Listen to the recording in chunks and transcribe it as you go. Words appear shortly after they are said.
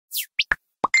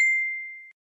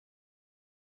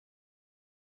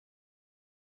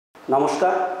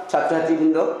নমস্কার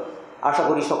ছাত্রছাত্রীবৃন্দ, আশা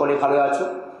করি সকলে ভালো আছো।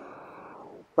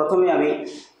 প্রথমে আমি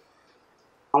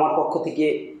আমার পক্ষ থেকে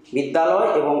বিদ্যালয়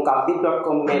এবং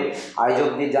কাকদ্বীপ.com-এর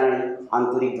আয়োজকদের জানাই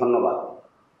আন্তরিক ধন্যবাদ।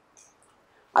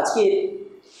 আজকে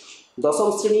দশম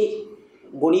শ্রেণী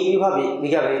গণিত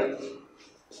বিভাগে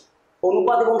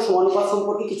অনুপাত এবং সমানুপাত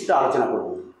সম্পর্কে কিছুটা আলোচনা করব,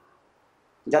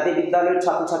 যাতে বিদ্যালয়ের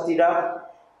ছাত্রছাত্রীরা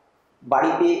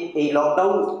বাড়িতে এই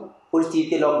লকডাউন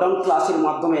পরিস্থিতিতে লকডাউন ক্লাসের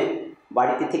মাধ্যমে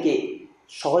বাড়িতে থেকে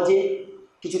সহজে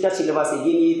কিছুটা সিলেবাস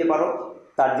এগিয়ে নিয়ে যেতে পারো,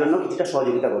 তার জন্য কিছুটা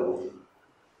সহযোগিতা করব।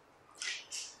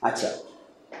 আচ্ছা,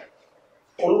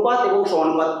 অনুপাত এবং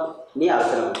সমানুপাত নিয়ে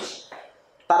আলোচনা করছি।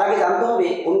 তার আগে জানতে হবে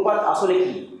অনুপাত আসলে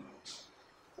কি।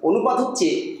 অনুপাত হচ্ছে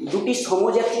দুটি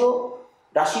সমজাতীয়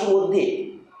রাশির মধ্যে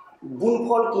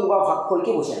গুণফল কিংবা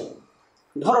ভাগফলকে বোঝায়।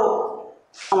 ধরো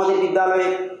আমাদের বিদ্যালয়ে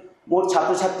মোট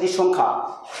ছাত্রছাত্রীর সংখ্যা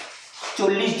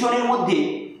 40 জনের মধ্যে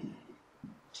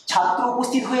ছাত্র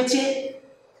উপস্থিত হয়েছে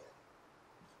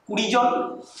 20 জন,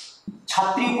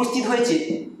 ছাত্রী উপস্থিত হয়েছে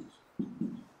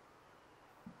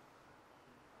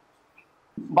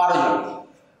 12 জন।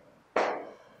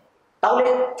 তাহলে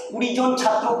 20 জন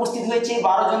ছাত্র উপস্থিত হয়েছে,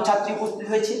 12 জন ছাত্রী উপস্থিত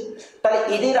হয়েছে, তাহলে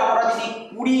এদের আমরা যদি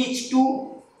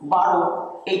 20:12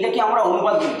 এইটাকে আমরা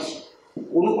অনুপাত বলছি।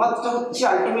 অনুপাতটা হচ্ছে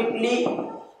আলটিমেটলি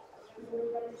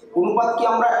অনুপাতকে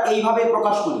আমরা এইভাবে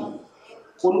প্রকাশ করি,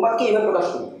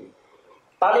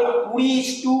 তাহলে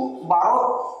 20:12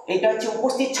 এটা হচ্ছে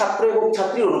উপস্থিত ছাত্র এবং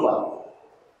ছাত্রীর অনুপাত।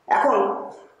 এখন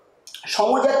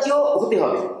সমজাতীয় হতে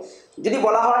হবে। যদি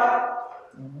বলা হয়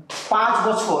 5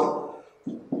 বছর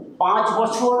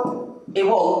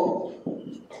এবং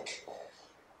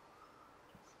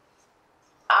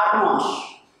 8 মাস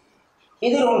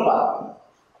এদের অনুপাত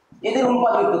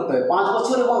বের করতে হবে। 5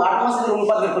 বছর এবং 8 মাস এদের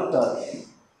অনুপাত বের করতে হবে।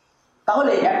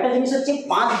 তাহলে একটা জিনিস হচ্ছে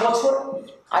 5 বছর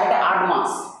আর এটা 8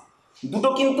 মাস, দুটো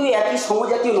কিন্তু একই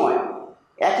সমজাতীয় নয়,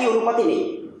 একই অনুপাতে নেই।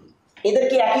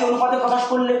 এদেরকে একই অনুপাতে প্রকাশ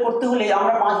করতে হলে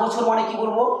আমরা 5 বছর মানে কি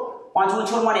বলবো? 5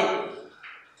 বছর মানে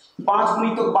 5 ×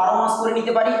 12 মাস করে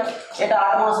নিতে পারি, এটা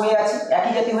 8 মাস হয়ে আছে,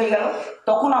 একই জাতি হয়ে গেল।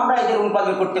 তখন আমরা এদের অনুপাত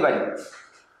বের করতে পারি।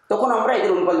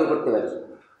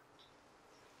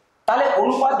 তাহলে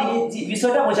অনুপাত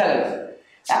বিষয়টা বোঝা গেল।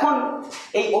 এখন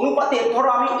এই অনুপাতে ধরো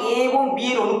আমি এ এবং বি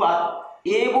এর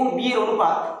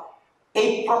অনুপাত, এই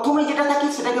প্রথমে যেটা থাকে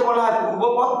সেটাকে বলা হয়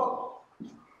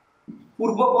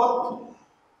পূর্বপদ,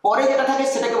 পরে যেটা থাকে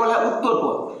সেটাকে বলা হয়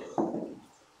উত্তরপদ।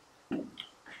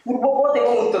 পূর্বপদ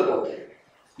এবং উত্তরপদ,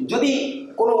 যদি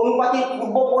কোনো অনুপাতের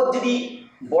পূর্বপদ যদি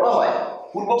বড়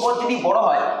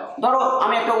হয়, ধরো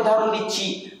আমি একটা উদাহরণ দিচ্ছি,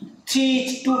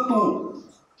 3:2,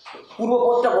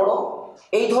 পূর্বপদটা বড়,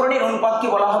 এই ধরনের অনুপাতকে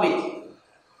বলা হবে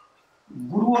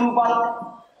গুরু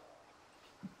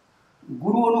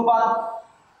অনুপাত।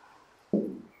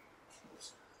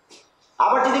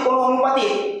 আবার যদি কোনো অনুপাতে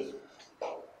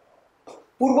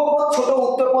পূর্বপদ ছোট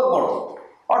উত্তরপদ বড়,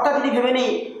 অর্থাৎ যদি ভেবে নেই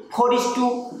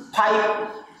 4:5,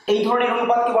 এই ধরনের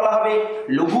অনুপাতকে বলা হবে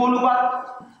লঘু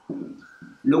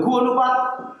অনুপাত।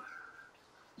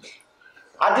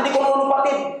 আর যদি কোনো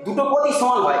অনুপাতে দুটো পদই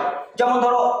সমান হয়, যেমন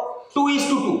ধরো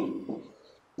 2:2,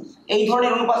 এই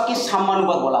ধরনের অনুপাতকে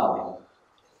সাম্যানুপাত বলা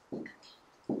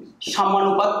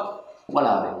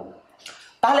হবে।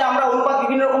 তাহলে আমরা অনুপাত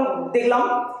বিভিন্ন রকম দেখলাম।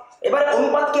 এবার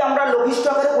অনুপাতকে আমরা লঘিষ্ঠ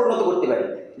আকারে পরিণত করতে পারি।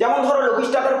 যেমন ধরো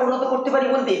লঘিষ্ঠ আকারে পরিণত করতে পারি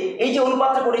বলতে, এই যে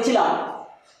অনুপাতটা করেছিলাম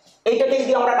এইটাকে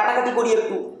যদি আমরা কাটাকাটি করি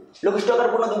একটু, লঘিষ্ঠ আকারে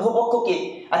পরিণত উভয়পক্ষকে।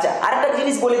 আচ্ছা, আরেকটা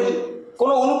জিনিস বলে দিই,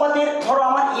 কোনো অনুপাতের ধরো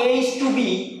আমার a:b,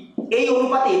 এই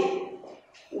অনুপাতে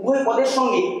উভয় পদের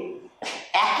সঙ্গে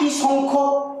একই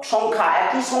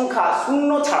সংখ্যা শূন্য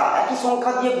ছাড়া একই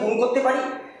সংখ্যা দিয়ে গুণ করতে পারি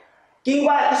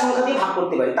কিংবা একই সংখ্যা দিয়ে ভাগ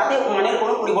করতে পারি, তাতে মানের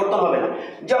কোনো পরিবর্তন হবে না।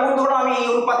 যেমন ধরো আমি এই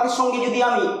অনুপাতের সঙ্গে যদি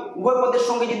আমি উভয় পদের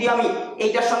সঙ্গে যদি আমি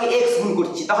এইটার সঙ্গে x গুণ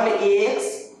করছি, তাহলে ax,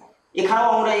 এখানেও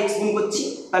আমরা x গুণ করছি,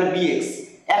 তাহলে bx,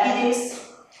 একই জিনিস।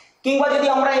 কিংবা যদি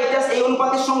আমরা এই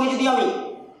অনুপাতের সঙ্গে যদি আমি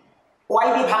y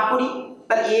দিয়ে ভাগ করি,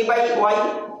 তাহলে a/y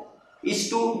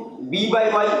 =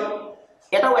 b/y,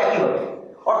 এটাও একই হবে।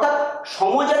 অর্থাৎ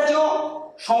সমজাতীয়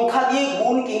সংখ্যা দিয়ে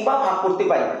গুণ কিংবা ভাগ করতে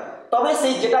পারি, তবে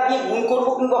সেই যেটা দিয়ে গুণ করব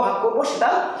কিংবা ভাগ করব সেটা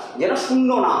যেন শূন্য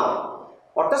না হয়,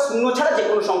 অর্থাৎ শূন্য ছাড়া যে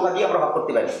কোনো সংখ্যা দিয়ে আমরা ভাগ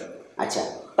করতে পারি। আচ্ছা,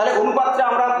 তাহলে অনুপাতটা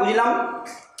আমরা বুঝলাম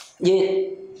যে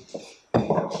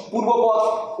পূর্বপদ,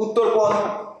 উত্তরপদ,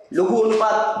 লঘু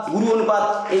অনুপাত, গুরু অনুপাত,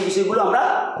 এই বিষয়গুলো আমরা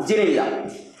জেনে নিলাম।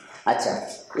 আচ্ছা,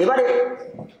 এবারে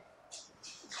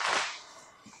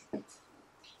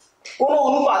কোনো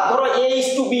অনুপাত ধরো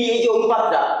a:b, এই যে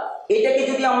অনুপাতটা, এটাকে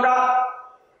যদি আমরা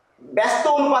ব্যস্ত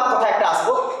অনুপাত কথা একটা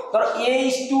আসবো, ধরো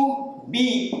a:b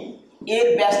এর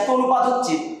ব্যস্ত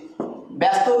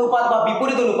অনুপাত বা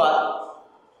বিপরীত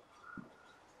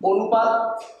অনুপাত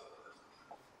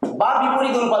বা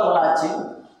বিপরীত অনুপাত বলা হচ্ছে।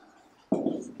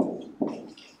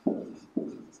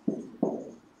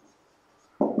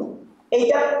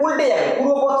 এইটা উল্টে যাবে,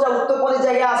 পূর্ব পদটা উত্তর পদের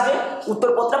জায়গায় আসবে, উত্তর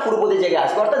পদটা পূর্ব পদের জায়গায়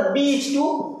আসবে, অর্থাৎ B/A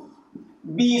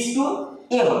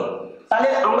হবে। তাহলে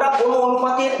আমরা কোনো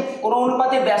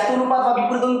অনুপাতের ব্যস্ত অনুপাত বা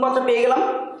বিপরীত অনুপাতটা পেয়ে গেলাম।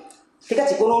 ঠিক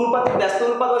আছে, কোনো অনুপাতের ব্যস্ত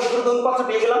অনুপাত বা বিপরীত অনুপাতটা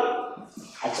পেয়ে গেলাম।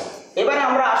 আচ্ছা, এবারে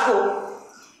আমরা আসবো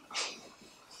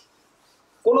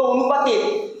কোনো অনুপাতের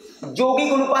যৌগিক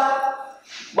অনুপাত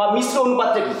বা মিশ্র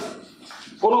অনুপাতটা কি।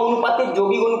 কোনো অনুপাতের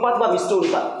যৌগিক অনুপাত বা মিশ্র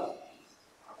অনুপাত,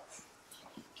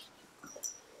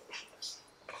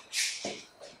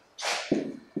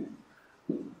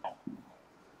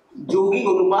 যৌগিক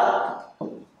অনুপাত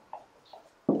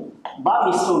বা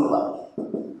মিশ্র অনুপাত।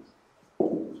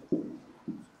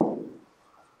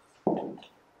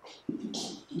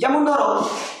 যেমন ধরো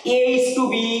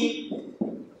A/B,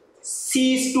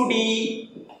 C/D,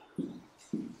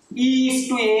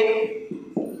 E/F,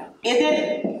 এদের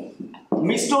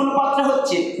মিশ্র অনুপাতটা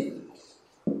হচ্ছে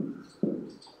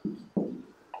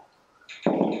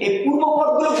এই পূর্ব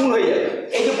পদগুলো গুণ হয়ে যাবে।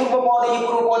 এই যে পূর্ব পদ, এই যে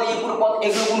পূর্ব পদ, এই যে পূর্ব পদ,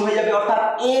 এগুলো গুণ হয়ে যাবে, অর্থাৎ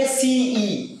ACE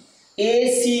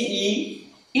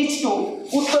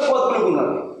উত্তর পদগুলো গুণ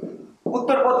হবে,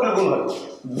 উত্তর পদগুলো গুণ হবে।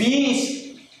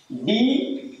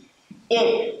 BDF,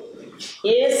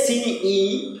 ACE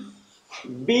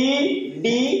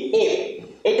BDF,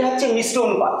 এটা হচ্ছে মিশ্র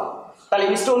অনুপাত। তাহলে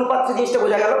মিশ্র অনুপাত জিনিসটা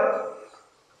বোঝা গেল।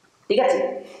 ঠিক আছে,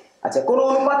 আচ্ছা, কোনো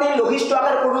অনুপাতের লঘিষ্ঠ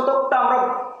আকার পূর্ণতকটা আমরা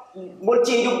বলছি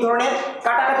এইরূপ ধরনের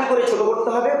কাটাকাটি করে ছোট করতে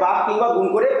হবে বা কিংবা গুণ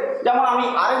করে। যেমন আমি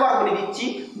আরেকবার বলে দিচ্ছি,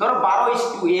 ধরো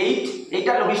 12:8,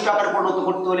 এটা লঘিষ্ঠ আকার পরিণত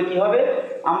করতে হলে কি হবে,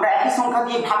 আমরা একই সংখ্যা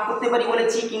দিয়ে ভাগ করতে পারি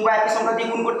বলেছি, কিংবা একই সংখ্যা দিয়ে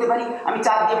গুণ করতে পারি। আমি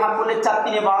 4 দিয়ে ভাগ করলে 4 ×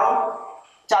 3 = 12,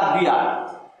 4 × 2 = 8,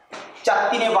 4 ×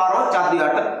 3 = 12, 4 × 2 = 8,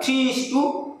 অর্থাৎ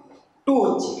 3:2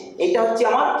 হচ্ছে। এইটা হচ্ছে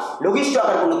আমার লঘিষ্ঠ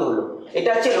আকার পরিণত হলো, এটা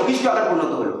হচ্ছে লঘিষ্ঠ আকার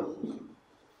পরিণত হলো,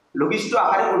 লঘিষ্ঠ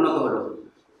আকারে পরিণত হলো।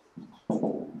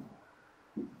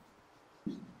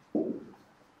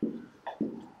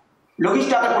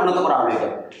 লঘিষ্ঠ আকার পরিণত করা হলো এটা।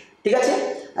 ঠিক আছে,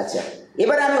 আচ্ছা,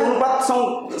 এবারে আমি অনুপাত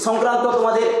সংক্রান্ত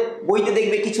তোমাদের বইতে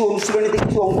দেখবে কিছু অনুশীলনীতে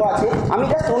কিছু অঙ্ক আছে। আমি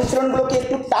জাস্ট অনুশীলনগুলোকে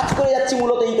একটু টাচ করে যাচ্ছি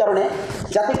মূলত এই কারণে,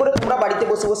 যাতে করে তোমরা বাড়িতে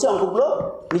বসে বসে অঙ্কগুলো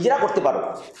নিজেরা করতে পারো।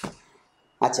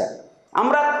 আচ্ছা,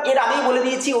 আমরা এর আগেই বলে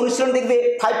দিয়েছি অনুশীলন দেখবে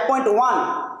 5.1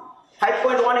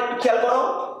 একটু খেয়াল করো,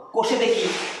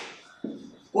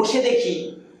 কোষে দেখি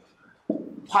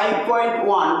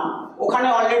 5.1, ওখানে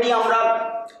অলরেডি আমরা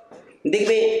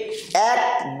দেখবে 1,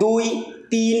 2,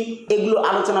 3 এগুলো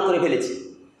আলোচনা করে ফেলেছি।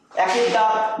 1-এর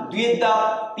দাগ, 2-এর দাগ,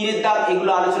 3-এর দাগ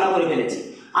এগুলো আলোচনা করে ফেলেছি।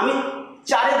 আমি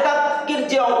 4-এর দাগের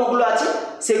যে অঙ্কগুলো আছে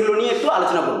সেগুলো নিয়ে একটু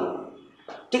আলোচনা করব।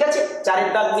 ঠিক আছে,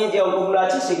 4-এর দাগ নিয়ে যে অঙ্কগুলো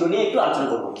আছে সেগুলো নিয়ে একটু আলোচনা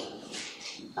করব।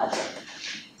 আচ্ছা,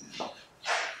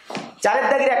 4-এর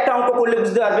দাগের একটা অঙ্ক করলে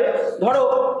বুঝতে পারবে। ধরো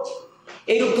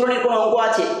এইরূপ ধরনের কোনো অঙ্ক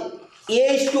আছে,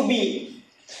 A/B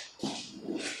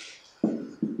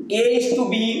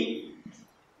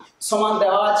সমান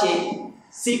দেওয়া আছে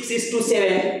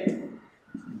 6:7,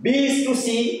 B/C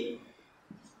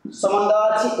সমান দেওয়া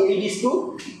আছে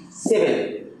 8:7।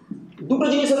 দুটো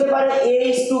জিনিস হতে পারে,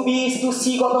 A/B/C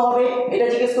কত হবে এটা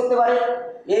জিজ্ঞেস করতে পারে,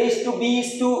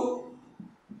 A/B/C।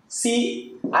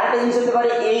 আরেকটা জিনিস হতে পারে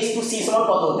A/C সমান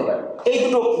কত হতে পারে, এই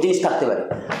দুটো জিনিস থাকতে পারে।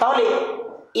 তাহলে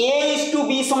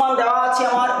A/B সমান দেওয়া আছে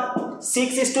আমার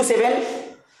 6:7,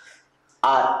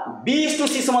 আর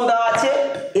B/C সমান দেওয়া আছে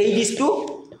 8:7।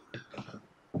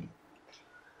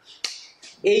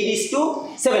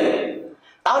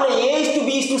 তাহলে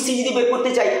A/B/C যদি বের করতে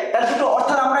চাই, তাহলে দুটো,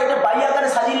 অর্থাৎ আমরা এটা বাই আকারে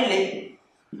সাজিয়ে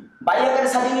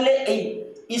নিলে এই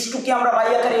ইস্টুকে আমরা বাই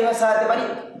আকারে এভাবে সাজাতে পারি,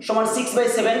 সমান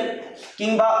 6/7,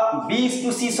 কিংবা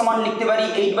B/C সমান লিখতে পারি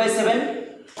 8/7।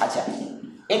 আচ্ছা,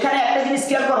 এখানে একটা জিনিস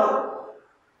খেয়াল করো,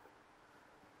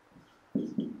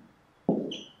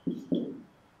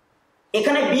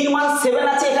 এখানে b এর মান 7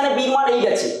 আছে, এখানে b এর মান 8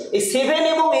 আছে। এই 7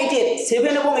 এবং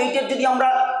 8-এর যদি আমরা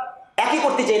একই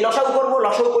করতে চাই, লসাগু করব,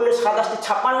 লসাগু করলে 7 আসছে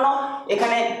 56,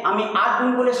 এখানে আমি 8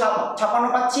 গুণ করলে 56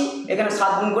 পাচ্ছি, এখানে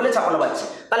 7 গুণ করলে 56 পাচ্ছি।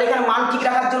 তাহলে এখানে মান ঠিক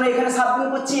রাখার জন্য এখানে 7 গুণ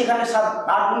করছি, এখানে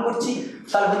 8 গুণ করছি,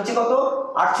 তাহলে হচ্ছে কত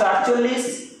 848,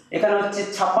 এখানে হচ্ছে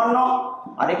 56,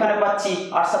 আর এখানে পাচ্ছি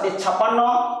 8 × 7 =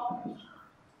 56,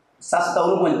 7 × 7 =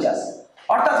 49।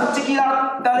 অর্থাৎ হচ্ছে কি,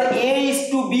 তাহলে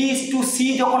A/B/C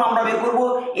যখন আমরা বের করব,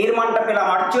 এর মানটা পেলাম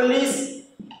 48,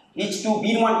 B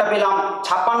এর মানটা পেলাম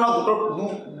 56,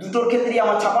 দুটোর ক্ষেত্রেই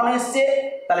আমার 56 এসছে,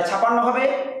 তাহলে 56 হবে,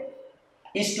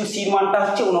 C এর মানটা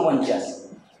হচ্ছে 49।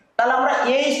 তাহলে আমরা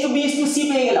A/B/C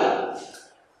পেয়ে গেলাম।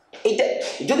 এইটা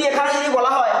যদি এখানে যদি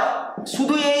বলা হয়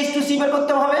শুধু A/C বের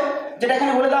করতে হবে, যেটা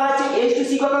এখানে বলে দেওয়া হয়েছে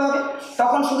A/C কত হবে,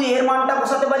 তখন শুধু এর মানটা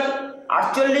বসাতে পারি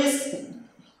 48,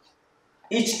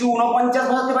 ইচ টু 49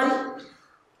 বসাতে পারি।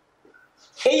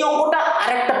 এই অঙ্কটা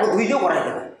আরেকটা পদ্ধতিতেও করা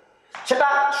যেতে পারে, সেটা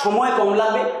সময় কম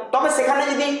লাগবে। তবে সেখানে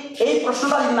যদি এই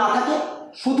প্রশ্নটা যদি না থাকে,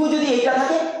 শুধু যদি এইটা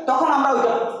থাকে, তখন আমরা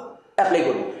ওইটা অ্যাপ্লাই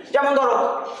করব। যেমন ধরো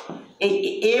এই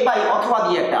এ বাই, অথবা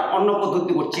দিয়ে একটা অন্য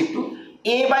পদ্ধতি করছি একটু,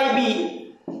 এ বাই বি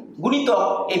গুণিতক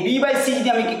এই বি বাই সি যদি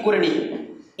আমি কি করে নিই,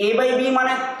 এ বাই বি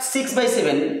মানে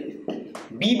 6/7,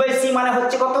 বি বাই সি মানে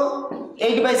হচ্ছে কত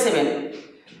 8/7,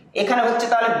 এখানে হচ্ছে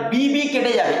তাহলে বি বি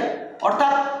কেটে যাবে,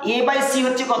 অর্থাৎ এ বাই সি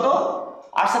হচ্ছে কত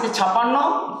 8 × 7 = 56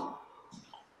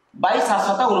 বাই 7 ×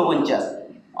 7 = 49,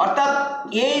 অর্থাৎ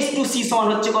a/c সমান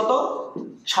হচ্ছে কত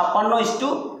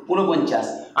 56/49।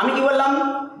 আমি কি বললাম,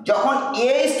 যখন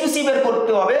a/c বের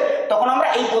করতে হবে তখন আমরা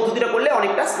এই পদ্ধতিটা করলে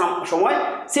অনেকটা সময়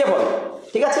সেভ হবে।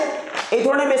 ঠিক আছে, এই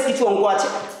ধরনের বেশ কিছু অঙ্ক আছে।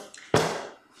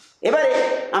 এবারে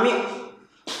আমি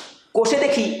কোষে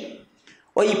দেখি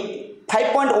ওই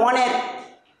 5.1 এর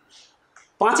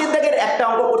 5 দাগের একটা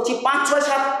অঙ্ক করছি। 5, 6,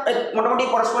 7 মোটামুটি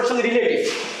পরস্পরের সঙ্গে রিলেটেড,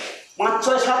 5,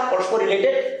 6, 7 পরস্পর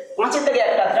রিলেটেড। 5 দাগে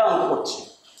একটা অঙ্ক করছি,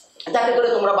 যাতে করে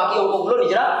তোমরা বাকি অঙ্কগুলো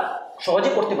নিজেরা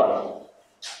সহজে করতে পারো।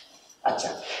 আচ্ছা,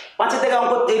 5 দাগে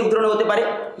অঙ্ক এই ধরনের হতে পারে।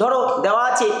 ধরো দেওয়া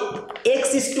আছে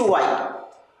x/y,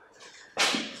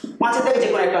 5 দাগে যে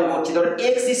কোনো একটা অঙ্ক করছি। ধরো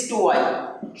x/y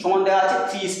সমান দেওয়া আছে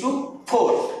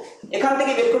 3/4। এখান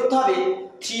থেকে বের করতে হবে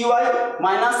 3y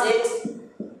 - x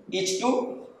 =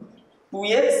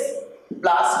 2x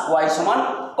 + y সমান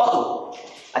কত।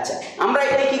 আচ্ছা, আমরা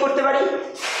এখানে কি করতে পারি,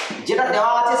 যেটা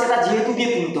দেওয়া আছে সেটা যেহেতু দিয়ে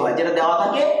তুলতে হয়, যেটা দেওয়া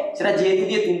থাকে সেটা যেহেতু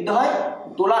দিয়ে তুলতে হয়,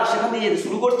 তোলার সেখান থেকে যেহেতু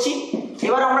শুরু করছি।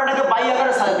 এবার আমরা এটাকে বাই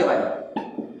আকারে সাজাতে পারি।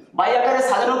 বাই আকারে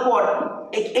সাজানোর পর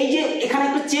এই যে এখানে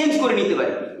একটু চেঞ্জ করে নিতে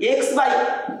পারি,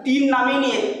 x/3 নামিয়ে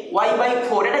নিয়ে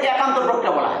y/4, এটাকে একান্তর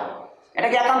প্রক্রিয়া বলা হয়,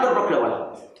 এটাকে একান্তর প্রক্রিয়া বলা হয়।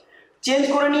 চেঞ্জ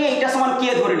করে নিয়ে এইটা সমান কে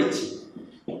ধরে নিচ্ছি,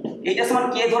 এইটা সমান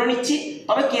কে ধরে নিচ্ছি,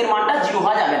 তবে কে এর মানটা 0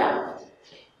 হওয়া যাবে না।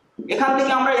 এখান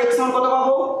থেকে আমরা x সমান কত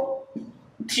পাবো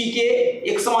 3k,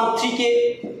 x সমান 3k,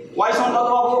 y সমান কত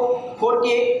পাবো 4k।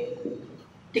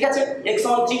 ঠিক আছে, x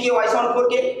সমান 3k, y সমান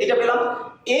 4k, এটা পেলাম।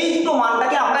 এই দুটো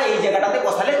মানটাকে আমরা এই জায়গাটাতে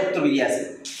বসালে উত্তর বেরিয়ে আসে।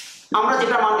 আমরা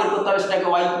যেটা মান বের করতে হবে সেটাকে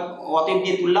y অতএব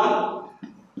দিয়ে তুললাম,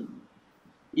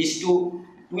 =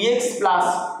 2x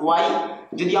 + y।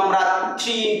 যদি আমরা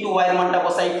 3 × y এর মানটা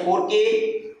বসাই 4k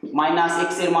 -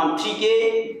 x এর মান 3k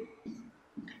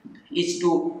 =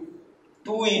 2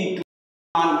 ×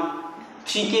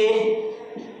 3k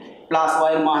 +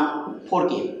 y এর মান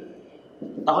 4k।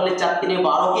 তাহলে 4 × 3 =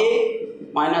 12k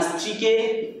 - 3k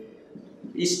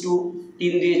 =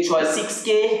 3 × 2 = 6, 6k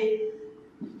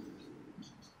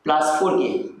 + 4k,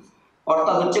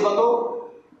 অর্থাৎ হচ্ছে কত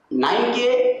 9k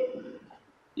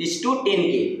 =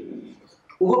 10k।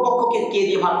 উভয় পক্ষকে k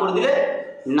দিয়ে ভাগ করে দিলে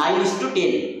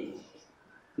 9:10,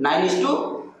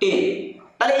 9:10।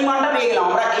 তাহলে এই মানটা পেয়ে গেলাম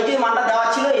আমরা, এই যে মানটা দেওয়া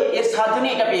ছিল এর সাহায্য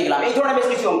নিয়ে এটা পেয়ে গেলাম। এই ধরনের বেশ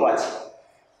কিছু অঙ্ক আছে।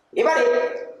 এবারে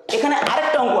এখানে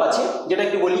আরেকটা অঙ্ক আছে যেটা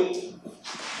একটু বলি।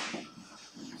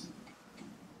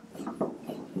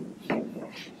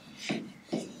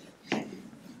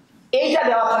 এইটা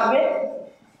দেওয়া থাকবে,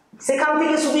 সেখান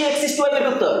থেকে শুধু x/y বের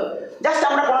করতে হবে। জাস্ট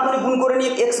আমরা কোনাকুনি গুণ করে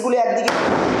নিয়ে x গুলো একদিকে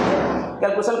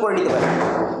ক্যালকুলেশন করে নিতে পারি।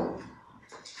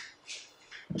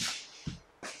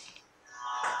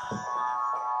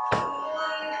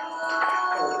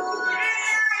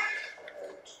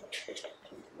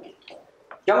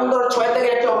 যেমন ধরো 6 থেকে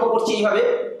একটা অঙ্ক করছি এইভাবে।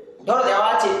 ধরো দেওয়া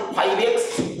আছে 5x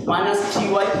 -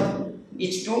 3y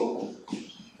 =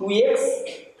 2x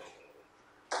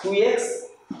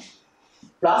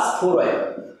 + 4y।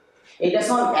 এইটা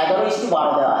সমান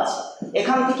 11:12 দেওয়া আছে।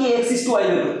 এখান থেকে x/y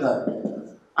বের করতে হবে।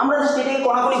 আমরা জাস্ট এটাকে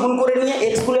কোনাকুনি গুণ করে নিয়ে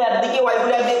x গুলো একদিকে y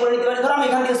গুলো একদিকে করে নিতে পারি। ধরো আমি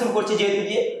এখান থেকে শুরু করছি যেহেতু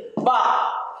দিয়ে, বা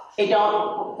এটা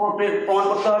প্রমাণ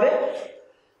করতে হবে।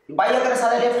 বাই আকারে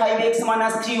সাজালে 5x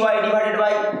 - 3y /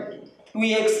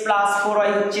 2x + 4y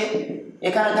হচ্ছে,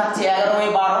 এখানে থাকছে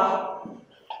 11/12।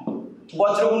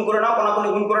 বজ্র গুণ করে নাও, কোনাকুনি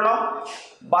গুণ করে নাও।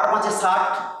 12 × 5 =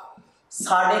 60,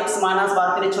 60x - 12 ×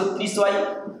 3 = 36y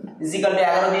 =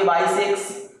 11 দিয়ে 22x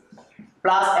 +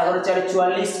 11 × 4 =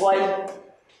 44y।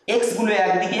 x গুলো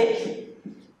একদিকে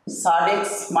 60x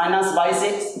 -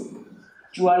 22x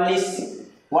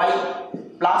 44y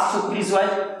 + 36y,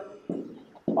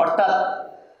 অর্থাৎ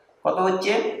কত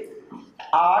হচ্ছে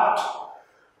 8,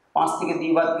 5 থেকে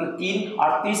 2 বাদ দিলে 3,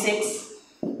 38x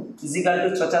 = 6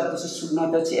 × 4 =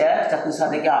 0 হচ্ছে 1, 4 ×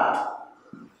 7 = 8,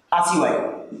 80y।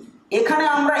 এখানে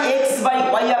আমরা x/y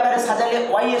আকারে সাজালে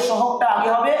y এর সহগটা আগে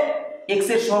হবে, x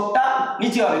এর সহগটা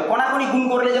নিচে হবে। কোনাকুনি গুণ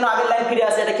করলে যেন আগের লাইন ফিরে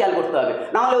আসে, এটা খেয়াল করতে হবে,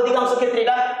 না হলে অধিকাংশ ক্ষেত্রে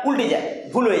এটা উল্টে যায়,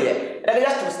 ভুল হয়ে যায়। এটাকে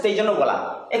জাস্ট সেই জন্য বলা।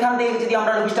 এখান থেকে যদি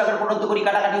আমরা লঘিষ্ঠ আকার পরিণত করি,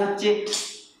 কাটাকাটি হচ্ছে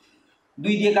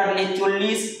 2 দিয়ে কাটলে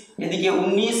 40, এদিকে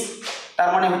 19 তার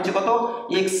মানে হচ্ছে কত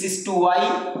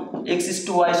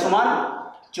x/y সমান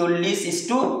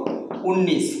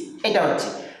 40/19 এটা হচ্ছে।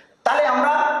 তাহলে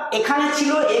আমরা এখানে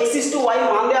ছিল x/y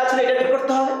মান দেওয়া ছিল, এটা বের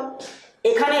করতে হবে।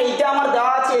 এখানে এইটা আমার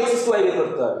দেওয়া আছে x/y বের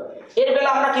করতে হবে। এর বেলা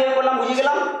আমরা কিভাবে করলাম বুঝে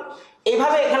গেলাম,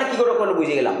 এইভাবে এখানে কি করে করলে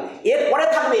বুঝে গেলাম। এরপরে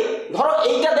থাকবে ধরো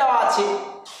এইটা দেওয়া আছে,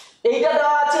 এইটা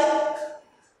দেওয়া আছে,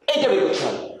 এইটা বের করতে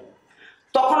হবে।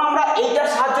 তখন আমরা এইটার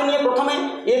সাহায্য নিয়ে প্রথমে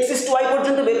x/y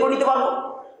পর্যন্ত বের করে নিতে পারবো।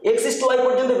 x/y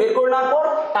পর্যন্ত বের করে নেওয়ার পর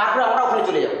তারপরে আমরা ওখানে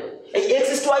চলে যাব। এই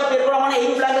x/y বের করা মানে এই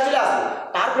লাইনটা চলে আসবে।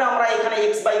 তারপরে আমরা এখানে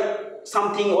x by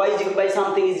something y by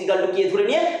something is equal two কে ধরে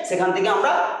নিয়ে সেখান থেকে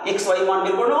আমরা xy মান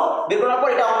বের করে নেবো। বের করার পর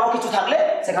এটা অন্য কিছু থাকলে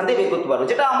সেখান থেকে বের করতে পারবো।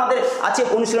 যেটা আমাদের আছে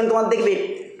অনুশীলন, তোমার দেখবে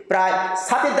প্রায়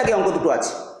 7 দাগে অঙ্ক দুটো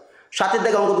আছে, 7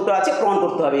 দাগে অঙ্ক দুটো আছে, প্রমাণ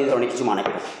করতে হবে এই ধরনের কিছু মানে।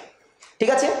 ঠিক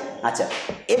আছে, আচ্ছা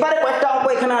এবারে কয়েকটা অঙ্ক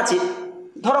এখানে আছে।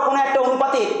 ধরো কোনো একটা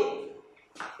অনুপাতে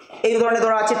এই ধরনের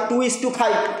ধরা আছে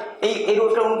 2:5, এই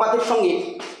একটা অনুপাতের সঙ্গে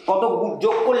কত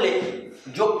যোগ করলে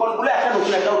যোগফলগুলো একটা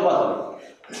নতুন একটা অনুপাত হবে।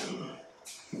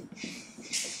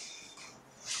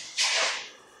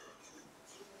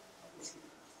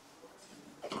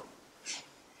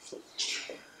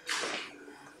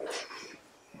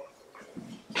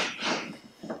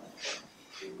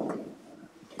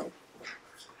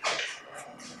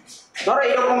 ধরো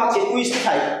এরকম আছে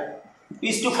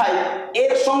 2:5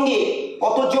 এর সঙ্গে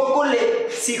কত যোগ করলে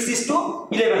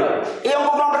 6:11 হবে। এই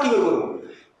অঙ্কগুলো আমরা কি করে করবো?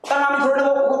 কারণ আমি ধরে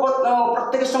নেবো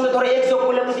প্রত্যেকের সঙ্গে ধরো x যোগ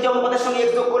করলে, প্রতিটা অনুপাতের সঙ্গে x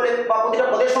যোগ করলে বা প্রতিটা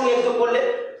পদের সঙ্গে x যোগ করলে,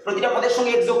 প্রতিটা পদের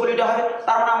সঙ্গে x যোগ করলে এটা হবে।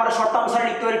 তার মানে আমরা শর্ত অনুসারে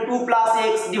লিখতে পারি 2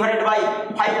 + x ডিভাইডেড বাই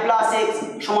 5 + x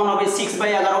সমান হবে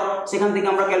 6/11। সেখান থেকে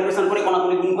আমরা ক্যালকুলেশন করে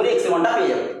কোনাকুনি গুণ করে x এর মানটা পেয়ে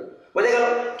যাবো, বুঝে গেল।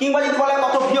 কিংবা যদি বলা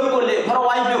কত বিয়োগ করলে, ধরো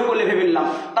y বিয়োগ করলে ভেবে নিলাম,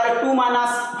 তাহলে 2 -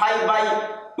 y by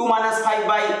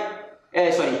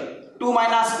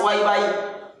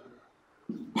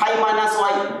 5 -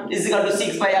 y is equal two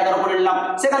 6/11 করে নিলাম।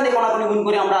 সেখান থেকে কোনাকুনি গুণ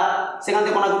করে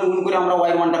আমরা y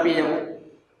এর মানটা পেয়ে যাবো।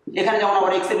 এখানে যেমন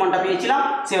আমরা x এর মানটা পেয়েছিলাম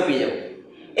সেটা পেয়ে যাবো।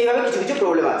 এইভাবে কিছু কিছু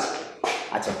প্রবলেম আছে।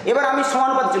 আচ্ছা এবার আমি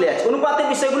সমানুপাত চলে যাচ্ছি। অনুপাতের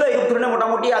বিষয়গুলো এই ধরনের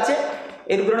মোটামুটি আছে,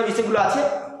 এই ধরনের বিষয়গুলো আছে।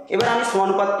 এবার আমি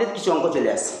সমানুপাতের কিছু অঙ্ক চলে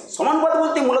আসছি। সমানুপাত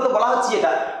বলতে মূলত বলা হচ্ছে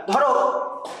এটা, ধরো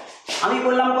আমি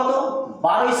বললাম কত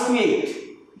 12:8,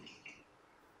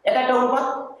 এটা একটা অনুপাত।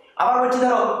 আবার বলছি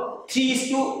ধরো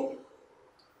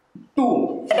 3:2,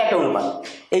 এটা একটা অনুপাত।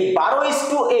 এই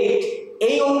 12:8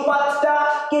 এই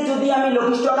অনুপাতটাকে যদি আমি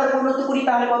লঘিষ্ঠ আকারে পরিণত করি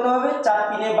তাহলে কত হবে?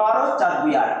 4×3 = 12, 4×2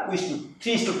 = 8,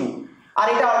 3:2। আর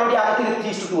এটা অলরেডি আগে থেকে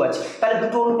 3:2 আছে। তাহলে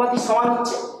দুটো অনুপাতই সমান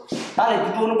হচ্ছে। তাহলে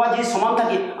দুটো অনুপাত যদি সমান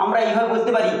থাকে আমরা এইভাবে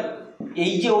বলতে পারি,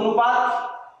 এই যে অনুপাত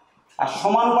আর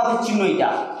সমানুপাতের চিহ্ন এটা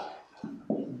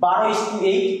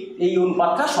 12:8 এই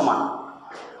অনুপাতটা সমান।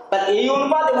 তাহলে এই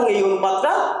অনুপাত এবং এই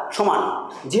অনুপাতটা সমান।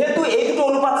 যেহেতু এই দুটো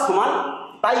অনুপাত সমান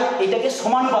তাই এটাকে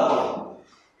সমানুপাত বলা হয়,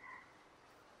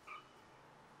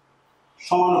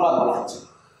 সমানুপাত বলা হচ্ছে।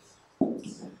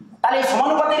 তাহলে এই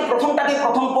সমানুপাতের প্রথমটাকে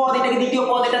প্রথম পদ, এটাকে দ্বিতীয়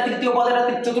পদ, এটা তৃতীয় পদ, এটা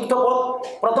চতুর্থ পদ।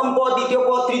 প্রথম পদ, দ্বিতীয়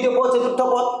পদ, তৃতীয় পদ, চতুর্থ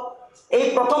পদ। এই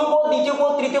প্রথম পদ, দ্বিতীয়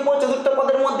পদ, তৃতীয় পদ, চতুর্থ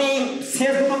পদের মধ্যে এই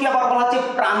শেষ দুটোকে আবার বলা হচ্ছে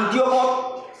প্রান্তীয় পদ।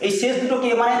 এই শেষ দুটোকে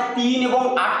মানে 3 এবং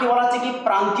 8কে বলা হচ্ছে কি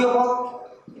প্রান্তীয় পদ,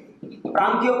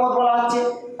 প্রান্তীয় পদ বলা হচ্ছে।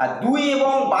 আর 2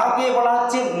 এবং 12কে বলা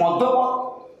হচ্ছে মধ্যপদ,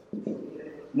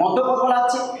 মধ্যপদ বলা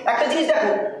হচ্ছে। একটা জিনিস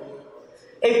দেখো,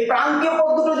 এই প্রান্তীয় পদ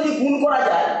দুটো যদি গুণ করা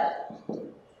যায়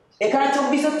এখানে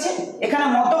 24 হচ্ছে, এখানে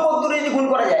মধ্যপদ দুটো যদি গুণ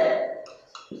করা যায়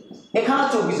এখানে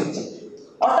 24 হচ্ছে।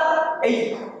 অর্থাৎ এই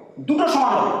দুটো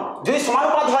সমান হবে। যদি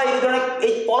সমানুপাত হয় এই ধরনের,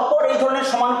 এই পরপর এই ধরনের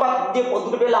সমানুপাত যে পদ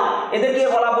দুটো পেলাম এদেরকে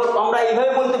বলা আমরা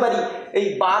এইভাবে বলতে পারি এই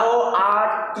 12,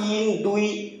 8, 3, 2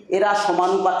 এরা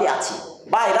সমানুপাতে আছে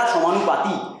বা এরা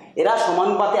সমানুপাতি, এরা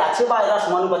সমানুপাতে আছে বা এরা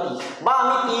সমানুপাতি। বা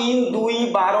আমি 3, 2,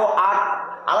 12, 8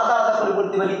 আলাদা আলাদা করে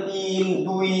বলতে পারি 3,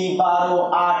 2, 12,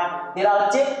 8 এরা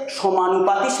হচ্ছে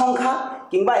সমানুপাতি সংখ্যা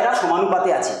কিংবা এরা সমানুপাতে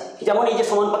আছে। যেমন এই যে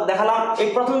সমানুপাত দেখালাম, এই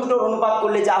প্রথম দুটো অনুপাত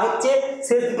করলে যা হচ্ছে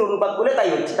শেষ দুটো অনুপাত করলে তাই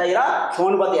হচ্ছে, তাই এরা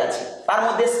সমানুপাতে আছে। তার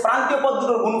মধ্যে প্রান্তীয় পদ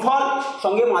দুটোর গুণফল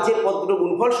সঙ্গে মাঝের পদ দুটোর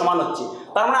গুণফল সমান হচ্ছে।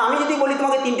 তার মানে আমি যদি বলি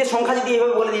তোমাকে 3টে সংখ্যা যদি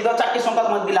এভাবে বলে দিই, ধর 4টে সংখ্যা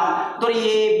তোমাকে দিলাম, ধর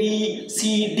A, B, C,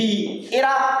 D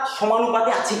এরা সমানুপাতে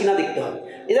আছে কিনা দেখতে হবে।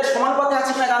 এদের সমানুপাতে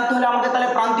আছে কিনা জানতে হলে আমাকে তাহলে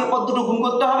প্রান্তীয় পদ দুটো গুণ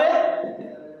করতে হবে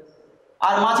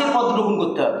আর মাঝের পদ দুটো গুণ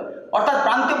করতে হবে। অর্থাৎ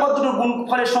প্রান্তীয় পদ দুটোর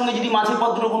গুণফলের সঙ্গে যদি মাঝের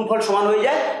পদ দুটোর গুণফল সমান হয়ে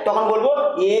যায় তখন বলবো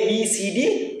A, B, C, D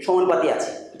সমানুপাতে আছে।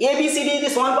 A, B, C, D যদি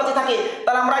সমানুপাতে থাকে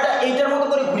তাহলে আমরা এটা এইটার মতো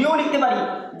করে ঘুরিয়েও লিখতে পারি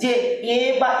যে A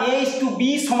বা A:B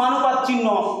সমানুপাত চিহ্ন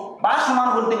বা সমান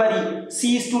বলতে পারি,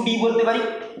 C:D বলতে পারি,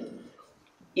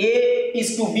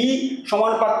 A:B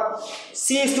সমানুপাত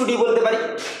C:D বলতে পারি।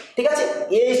 ঠিক আছে,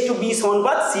 A:B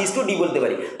সমানুপাত C:D বলতে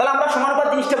পারি। তাহলে আমরা সমানুপাত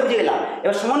জিনিসটা বুঝে গেলাম।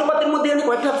 এবার সমানুপাতের মধ্যে আমি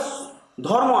কয়েকটা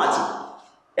ধর্ম আছে,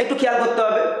 একটু খেয়াল করতে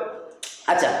হবে।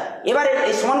 আচ্ছা, এবারে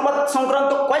এই সমানুপাত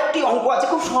সংক্রান্ত কয়েকটি অঙ্ক আছে,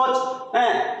 খুব সহজ।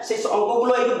 হ্যাঁ, সেই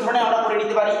অঙ্কগুলো এই ধরনের আমরা করে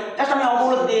নিতে পারি। জাস্ট আমি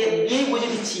অঙ্কগুলো দিয়েই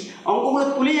বুঝিয়ে দিচ্ছি, অঙ্কগুলো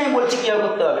তুলেই আমি বলছি কীভাবে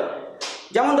করতে হবে।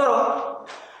 যেমন ধরো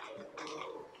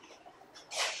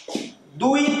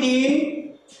 2, 3,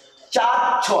 4,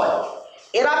 6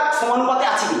 এরা সমানুপাতে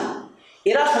আছে কিনা,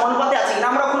 এরা সমানুপাতে আছে কিনা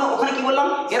আমরা ওখানে কি বললাম,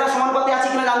 এরা সমানুপাতে আছে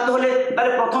কিনা জানতে হলে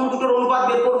তাহলে প্রথম দুটোর অনুপাত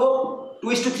বের করবো,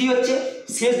 2:3 হচ্ছে।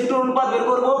 শেষ দুটোর অনুপাত বের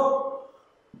করবো,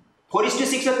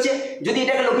 4:6 হচ্ছে। যদি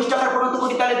এটাকে লঘিষ্ঠ আকার পরিণত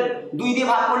করি তাহলে 2 দিয়ে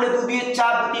ভাগ করলে 2 2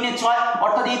 4 2 3 6,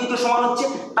 অর্থাৎ এই দুটো সমান হচ্ছে।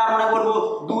 তার মানে বলবো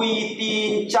 2,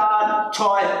 3, 4,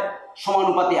 6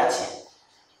 সমানুপাতে আছে,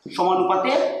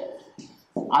 সমানুপাতে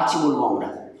আছে বলবো আমরা।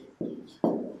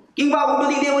 কিংবা উল্টো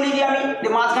দিক দিয়ে বলি যে আমি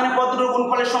মাঝখানে পদ দুটোর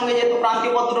গুণফলের সঙ্গে যেহেতু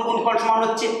প্রান্তীয় পদ দুটোর গুণফল সমান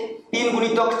হচ্ছে, 3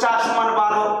 গুণিতক 4 সমান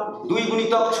 12, 2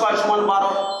 গুণিতক 6 সমান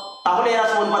 12, তাহলে এরা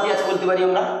সমানুপাতে আছে বলতে পারি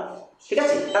আমরা। ঠিক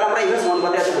আছে, তাহলে আমরা এইভাবে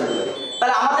সমানুপাতে আছে বলতে পারি।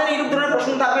 তাহলে আমাদের এইরূপ ধরনের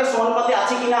প্রশ্ন থাকবে, সমানুপাতে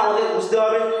আছে কিনা আমাদের বুঝতে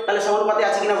হবে। তাহলে সমানুপাতে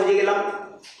আছে কিনা বুঝে গেলাম।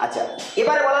 আচ্ছা,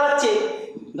 এবারে বলা হচ্ছে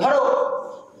ধরো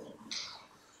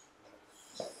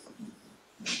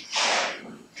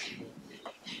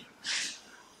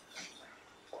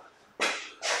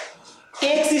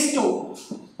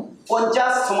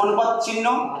x:50 সমানুপাত চিহ্ন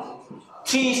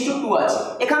 3:2 আছে।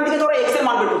 এখান থেকে ধরো x এর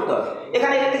মান বের করতে হবে,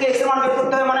 এখানে এর থেকে x এর মান বের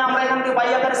করতে হবে, মানে আমরা এখান থেকে বাই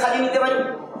আকারে সাজিয়ে নিতে পারি।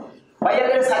 বাই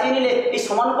আকারে সাজিয়ে নিলে এই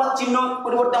সমানুপাত চিহ্ন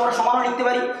পরিবর্তে আমরা সমানও লিখতে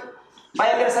পারি। বাই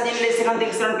আকারে সাজিয়ে নিলে সেখান থেকে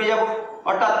x এর মান পেয়ে যাবো,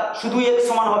 অর্থাৎ শুধু x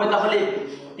সমান হবে তাহলে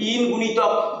 3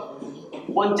 গুণিতক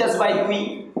 50/2,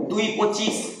 2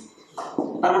 25,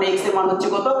 তার মানে x এর মান হচ্ছে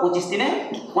কত, 25 3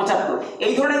 75।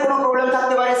 এই ধরনের কোনো প্রবলেম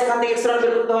থাকতে পারে, সেখান থেকে x এর মান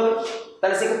বের করতে হবে।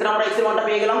 তাহলে সেক্ষেত্রে আমরা x এর মানটা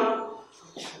পেয়ে গেলাম।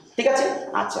 ঠিক আছে,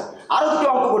 আচ্ছা আরো দুটো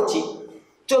অঙ্ক করছি,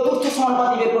 চতুর্থ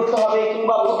সমানুপাতি বের করতে হবে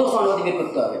কিংবা মধ্য সমানুপাতি বের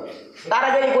করতে হবে। তার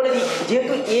আগে আমি বলে দিই,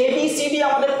 যেহেতু ABCD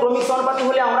আমাদের ক্রমিক সমানুপাতি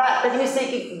হলে আমরা একটা জিনিস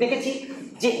দেখেছি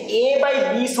যে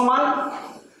A/B সমান,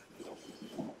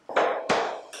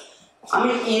 আমি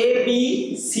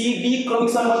ABCD ক্রমিক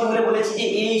সমানুপাতি হলে বলেছি যে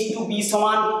A:B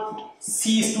সমান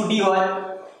C:D হয়।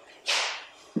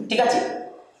 ঠিক আছে,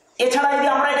 এছাড়া যদি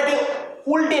আমরা এটাকে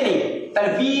উল্টে নিই তাহলে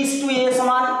B:A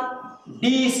সমান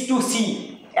D:C,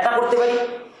 এটা করতে পারি।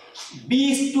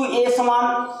 B:A সমান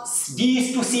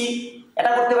D:C,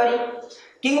 এটা করতে পারি।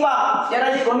 কিংবা এরা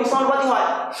যদি ক্রমিক সমানুপাতি হয়,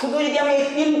 শুধু যদি আমি এই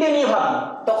তিনটে নিয়ে ভাবি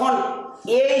তখন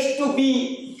A:B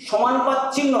সমানুপাত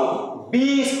চিহ্ন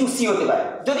B:C হতে পারে।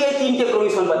 যদি এই তিনটে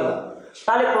ক্রমিক সমানুপাতি হয়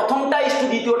তাহলে প্রথমটা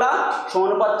দ্বিতীয়টা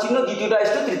সমানুপাত চিহ্ন, দ্বিতীয়টা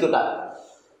তৃতীয়টা।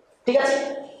 ঠিক আছে,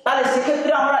 তাহলে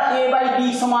সেক্ষেত্রে আমরা A/B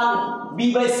সমান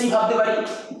B/C ভাবতে পারি,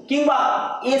 কিংবা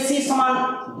AC সমান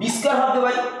B² ভাবতে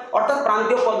পারি, অর্থাৎ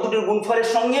প্রান্তীয় পদ দুটির গুণফলের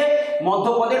সঙ্গে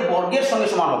মধ্যপদের বর্গের সঙ্গে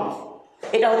সমান হবে,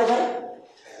 এটা হতে পারে।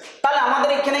 তাহলে আমাদের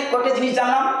এখানে কয়েকটা জিনিস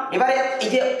জানলাম। এবারে এই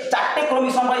যে 4টে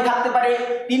ক্রমিক সমানুপাতি থাকতে পারে,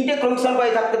 3টে ক্রমিক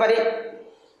সমানুপাতি থাকতে পারে।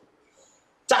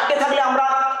 4টে থাকলে আমরা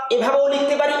এভাবেও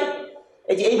লিখতে পারি,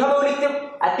 এই যে এইভাবেও লিখতে,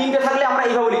 আর 3টে থাকলে আমরা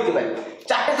এইভাবেও লিখতে পারি।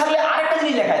 4টে থাকলে আরেকটা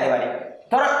জিনিস লেখা যেতে পারে,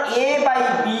 ধরো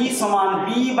A/B সমান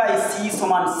B/C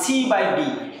সমান C/D,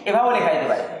 এভাবেও লেখা যেতে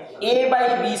পারে।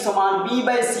 A/B সমান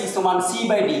B/C সমান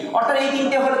C/D, অর্থাৎ এই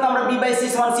তিনটে হলে তো আমরা B/C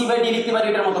সমান C/D লিখতে পারি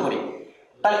এটার মতো করে।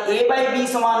 তাহলে A/B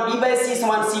সমান B/C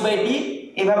সমান C/D,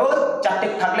 এভাবেও 4টে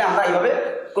থাকলে আমরা এইভাবে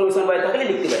ক্রমিক সমানুপাতি থাকলে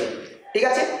লিখতে পারি। ঠিক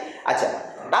আছে, আচ্ছা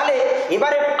তাহলে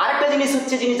এবারে আরেকটা জিনিস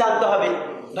হচ্ছে, জিনিস জানতে হবে।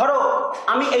 ধরো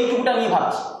আমি এইটুকুটা নিয়ে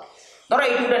ভাবছি,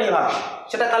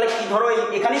 সেটা তাহলে কি, ধরো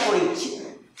এখানেই করে দিচ্ছি।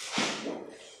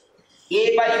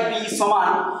 A/B সমান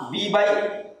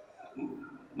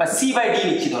C/D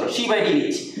নিচ্ছি, ধরো C/D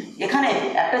নিচ্ছি। এখানে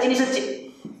একটা জিনিস হচ্ছে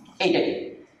এইটাকে,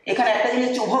 এখানে একটা জিনিস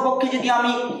হচ্ছে উভয়পক্ষে যদি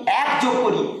আমি 1 যোগ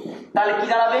করি তাহলে কি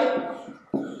দাঁড়াবে,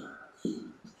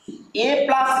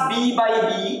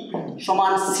 A+B/B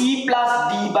সমান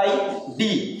C+D/D।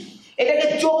 এটাকে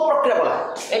যোগ প্রক্রিয়া বলা হয়,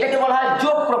 এটাকে বলা হয়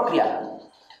যোগ প্রক্রিয়া,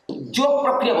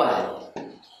 বলা হয়।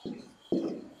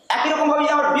 একই রকম ভাবে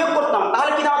যদি আমরা বিয়োগ করতাম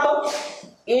তাহলে কি দাঁড়াতো,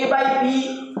 A/B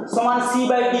সমান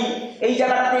C/D, এই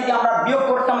জায়গাটাতে যদি আমরা বিয়োগ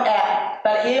করতাম 1,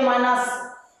 তাহলে A মাইনাস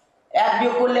 1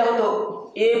 বিয়োগ করলে হতো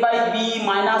A/B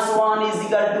 -1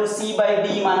 = C/D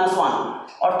 -1,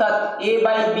 অর্থাৎ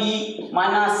A/B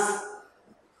মাইনাস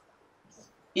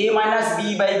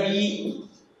A-B/B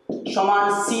সমান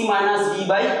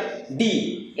C-D/D।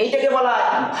 এইটাকে বলা হয়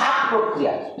ভাগ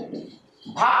প্রক্রিয়া,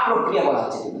 বলা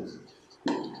হচ্ছে।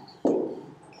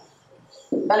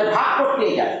 তাহলে ভাগ প্রক্রিয়া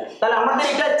এটা, তাহলে আমাদের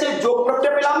এটা হচ্ছে যোগ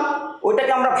প্রক্রিয়া পেলাম,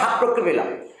 ওইটাকে আমরা ভাগ প্রক্রিয়া পেলাম।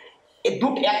 এই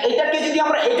দুটো, এইটাকে যদি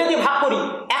আমরা এইটা দিয়ে ভাগ করি,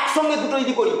 একসঙ্গে দুটো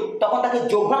যদি করি তখন তাকে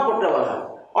যোগভাগ প্রক্রিয়া বলা হয়।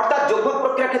 অর্থাৎ যোগভাগ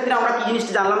প্রক্রিয়ার ক্ষেত্রে আমরা কি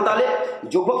জিনিসটা জানলাম, তাহলে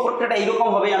যোগভাগ প্রক্রিয়াটা এইরকম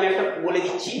হবে, আমি একটা বলে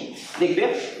দিচ্ছি দেখবে।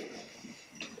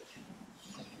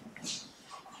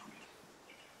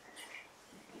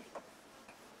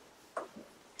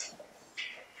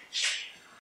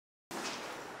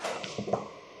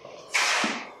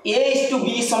 a/b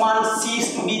সমান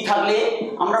c/d থাকলে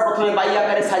আমরা প্রথমে বাই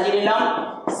আকারে সাজিয়ে নিলাম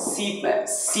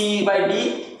c/d।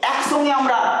 একসঙ্গে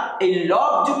আমরা এই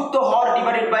লব যুক্ত হর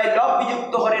ডিভাইডেড বাই লব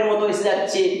বিযুক্ত হরের মতো এসে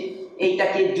যাচ্ছে,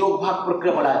 এইটাকে যোগ ভাগ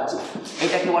প্রক্রিয়া বলা হচ্ছে।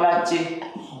 এটাকে বলা হচ্ছে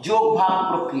যোগ ভাগ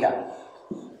প্রক্রিয়া।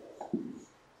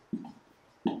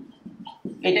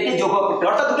 এটাকে যোগ ভাগ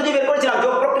প্রক্রিয়া, অর্থাৎ দুটো যে বের করেছিলাম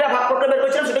যোগ প্রক্রিয়া ভাগ প্রক্রিয়া বের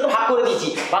করেছিলাম সেটাকে ভাগ করে দিয়েছি,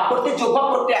 ভাগ করতে যোগ ভাগ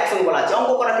প্রক্রিয়া একসঙ্গে বলা আছে।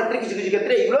 অঙ্ক করার ক্ষেত্রে কিছু কিছু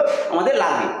ক্ষেত্রে এগুলো আমাদের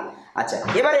লাগবে। আচ্ছা,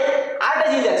 এবারে আরেকটা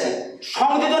জিনিস আছে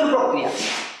সংযোজন প্রক্রিয়া।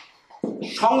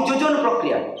 সংযোজন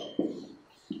প্রক্রিয়া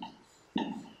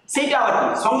সেইটা আবার কি?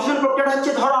 সংযোজন প্রক্রিয়াটা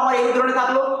হচ্ছে, ধরো আমার এই ধরনের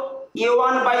থাকলো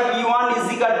a1/b1 =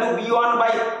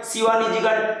 b1/c1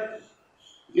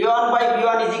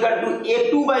 a1/b1 =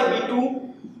 a2/b2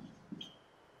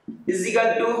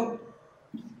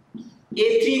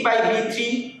 a3/b3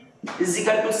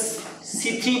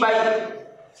 c3/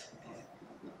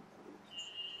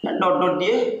 dot dot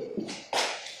দিয়ে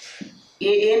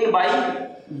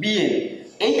an/bn।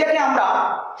 এইটাকে আমরা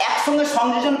একসঙ্গে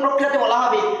সংযোজন প্রক্রিয়াতে বলা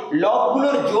হবে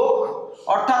লবগুলোর যোগ,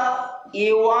 অর্থাৎ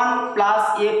a1 plus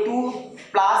a2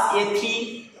 plus a3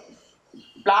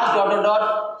 plus dot dot dot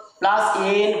plus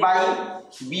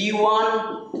an/b1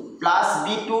 plus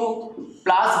b2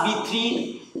 plus b3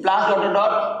 plus dot dot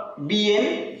dot bn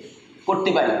করতে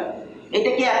পারি।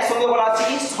 এটাকে একসঙ্গে বলা হচ্ছে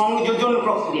কি? সংযোজন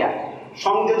প্রক্রিয়া।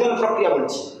 সংযোজন প্রক্রিয়া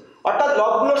বলছি, অর্থাৎ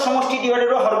লবগুলোর সমষ্টি ডিভাইডেড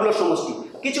বাই হরগুলোর সমষ্টি।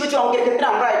 কিছু কিছু অঙ্কের ক্ষেত্রে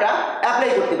আমরা এটা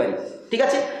অ্যাপ্লাই করতে পারি। ঠিক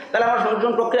আছে, তাহলে আমরা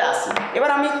সংযোজন প্রক্রিয়া আসছি।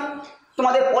 এবার আমি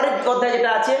তোমাদের পরের অধ্যায়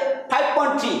যেটা আছে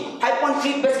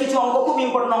 5.3 বেশ কিছু অঙ্ক, খুব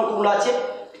ইম্পর্টেন্ট অঙ্কগুলো আছে।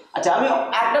 আচ্ছা, আমি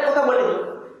একটা কথা বলে দিই,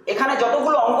 এখানে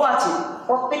যতগুলো অঙ্ক আছে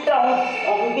প্রত্যেকটা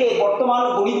অঙ্কে বর্তমান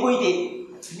গণিত বইতে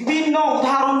বিভিন্ন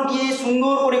উদাহরণ দিয়ে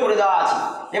সুন্দর করে করে দেওয়া আছে,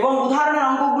 এবং উদাহরণের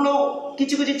অঙ্কগুলো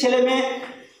কিছু কিছু ছেলে মেয়ে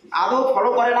আদৌ ফলো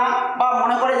করে না বা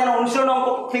মনে করে যেন অনুশীলন অঙ্ক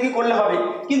থেকে করলে হবে,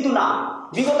 কিন্তু না,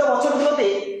 বিগত বছরগুলোতে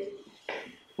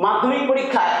মাধ্যমিক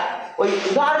পরীক্ষায় ওই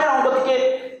উদাহরণের অঙ্ক থেকে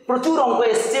প্রচুর অঙ্ক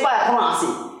এসছে বা এখনো আসে।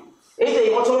 এই তো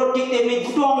এই বছর ঠিক তেমনি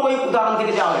দুটো অঙ্কই উদাহরণ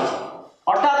থেকে দেওয়া হয়েছে।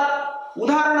 অর্থাৎ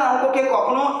উদাহরণের অঙ্ককে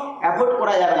কখনো অ্যাভয়েড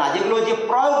করা যাবে না, যেগুলো যে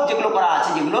প্রয়োগ যেগুলো করা আছে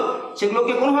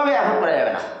সেগুলোকে কোনোভাবে অ্যাভয়েড করা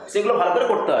যাবে না, সেগুলো ভালো করে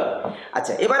করতে হবে।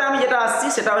 আচ্ছা, এবারে আমি যেটা আসছি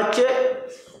সেটা হচ্ছে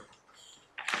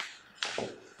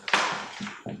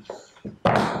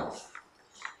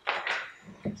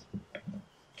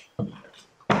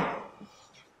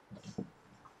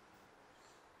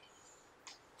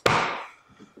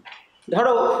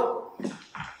ধরো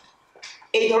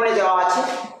এই ধরনের দেওয়া আছে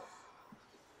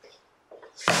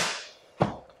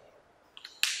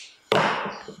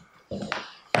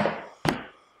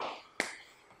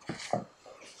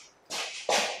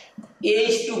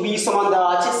a/b সমান দেওয়া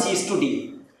আছে c/d।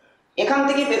 এখান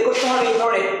থেকে বের করতে হবে এই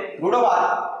ধরনের √a²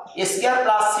 +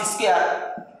 c²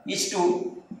 = b² +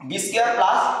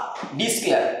 d²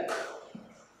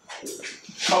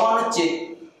 সমান হচ্ছে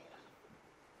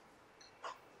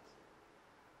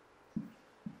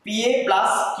PA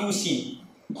 + QC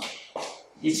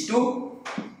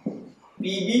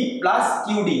PB +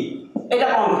 QD। এটা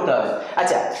প্রমাণ করতে হবে।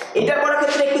 আচ্ছা, এটা করার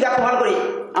ক্ষেত্রে একটু দেখো ভালো করে,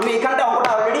 আমি এখানটা অঙ্কটা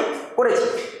অলরেডি করেছি।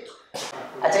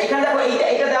 আচ্ছা, এখানে দেখো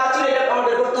এইটা দেওয়া ছিল, এটা প্রমাণ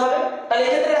বের করতে হবে। তাহলে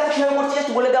এক্ষেত্রে দেখো কীভাবে করছি,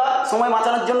 একটু বলে দেওয়া, সময়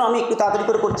বাঁচানোর জন্য আমি একটু তাড়াতাড়ি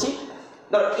করে করছি।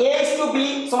 ধরো a/b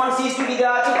সমান c/d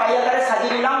দেওয়া আছে, বাই আকারে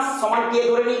সাজিয়ে নিলাম, সমান k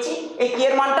ধরে নিয়েছি। এই k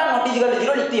এর মানটা ≠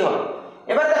 0 লিখতেই হবে।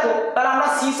 এবার দেখো, তাহলে আমরা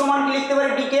c সমান কি লিখতে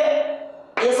পারি? d কে,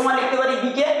 a সমান লিখতে পারি b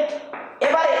কে।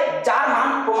 এবারে যার মান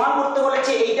প্রমাণ করতে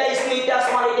বলেছে এইটা এইটা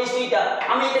সমান এইটা,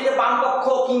 আমি এটাকে বাম পক্ষ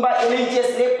কিংবা LHS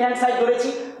লেফট হ্যান্ড সাইড ধরেছি,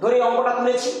 ধরে অঙ্কটা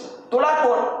তুলেছি। তোলার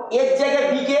পর এর জায়গায়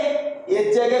b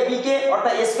কে,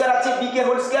 অর্থাৎ a² আছে b কে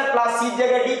হোল স্কয়ার প্লাস c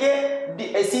জায়গায় d কে,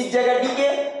 c জায়গায়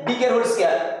d কে হোল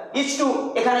স্কয়ার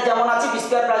 = এখানে যেমন আছে b² +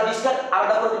 d²,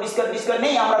 আলাদা করে b²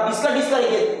 নেই, আমরা b²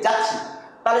 এগিয়ে যাচ্ছি।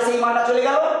 তাহলে সেই মানটা চলে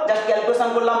গেল, জাস্ট ক্যালকুলেশন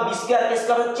করলাম, b² k²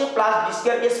 হচ্ছে প্লাস d²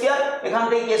 k², এখান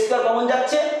থেকে k² কমন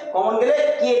যাচ্ছে, কমন গেলে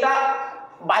কি এটা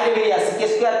বাইরে বেরিয়ে আসছে,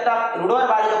 k²টা √এর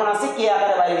বাইরে যখন আসে k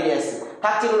আকারে বাইরে বেরিয়ে আসছে,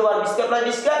 থাকছে √b² + d²,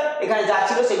 এখানে যা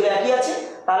ছিল সেগুলো একই আছে।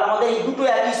 তাহলে আমাদের এই দুটো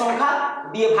একই সংখ্যা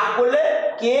দিয়ে ভাগ করলে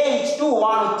k =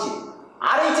 1 হচ্ছে।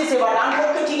 আর সেবার ডান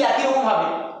পক্ষে ঠিক একই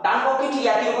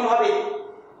রকম ভাবে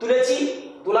তুলেছি,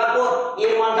 তোলার পর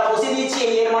এর মানটা বসিয়ে দিয়েছি,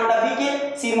 এই এর মানটা b কে,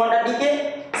 c এর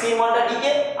মানটা d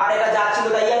কে, আর এটা যা ছিল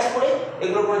তাই আছে পড়ে,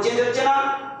 এগুলো কোনো চেঞ্জ হচ্ছে না।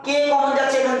 k কমন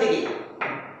যাচ্ছে এখান থেকে,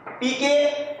 pk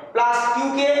 +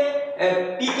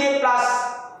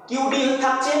 qd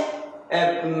থাকছে,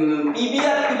 pb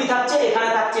আর qd থাকছে, এখানে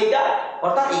থাকছে এটা,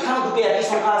 অর্থাৎ এখানে দুটো একই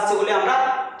সংখ্যা আসছে বলে আমরা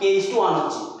k = 1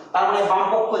 হচ্ছে। তার মানে বাম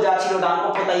পক্ষ যা ছিল ডান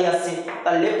পক্ষ তাই আসছে,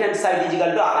 তার left hand side =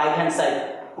 right hand side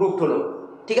proofed হলো।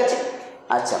 ঠিক আছে।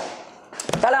 আচ্ছা,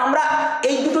 তাহলে আমরা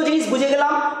এই দুটো জিনিস বুঝে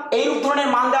গেলাম। এইরূপ ধরনের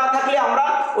মান দেওয়া থাকলে আমরা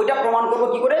ওইটা প্রমাণ করবো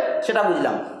কি করে সেটা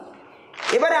বুঝলাম।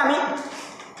 এবারে আমি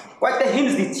কয়েকটা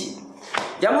হিন্টস দিচ্ছি।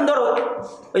 যেমন ধরো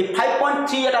ওই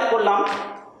 5.3 এটা করলাম,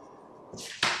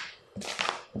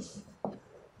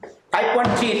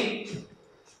 5.3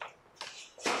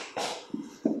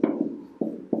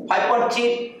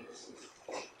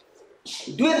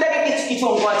 দুয়ের দাগে কিছু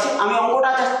অঙ্ক আছে, আমি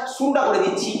অঙ্কটা শুরুটা করে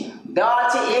দিচ্ছি। দেওয়া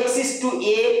আছে x is to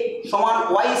a সমান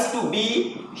y is to b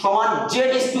সমান z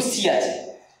is to c আছে।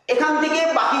 এখান থেকে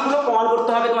বাকিগুলো প্রমাণ করতে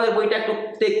হবে, তোমাদের বইটা একটু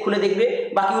খুলে দেখবে,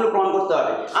 বাকিগুলো প্রমাণ করতে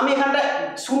হবে। আমি এখানটা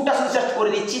শুরুটা জাস্ট করে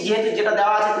দিচ্ছি, যেহেতু যেটা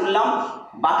দেওয়া আছে তুললাম,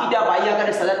 বাকিটা বাই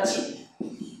আকারে সাজাচ্ছি।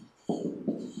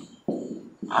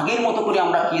 আগের মতো করে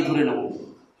আমরা কে ধরে নেব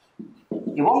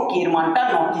এবং কে এর মানটা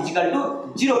নট ইজিক্যাল টু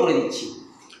 0 করে দিচ্ছি।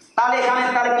 তাহলে এখানে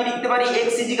তাহলে কি লিখতে পারি, x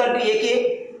is equal two a K,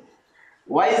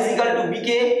 y is equal two b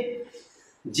K,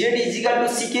 z is equal two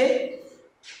c কে।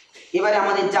 এবারে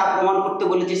আমাদের যা প্রমাণ করতে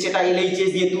বলেছে সেটা LHS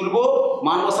দিয়ে তুলবো,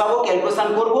 মান বসাবো, ক্যালকুলেশন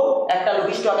করব, একটা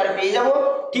লঘিষ্ঠ আকারে পেয়ে যাব।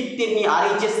 ঠিক তেমনি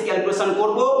RHS ক্যালকুলেশন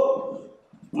করব,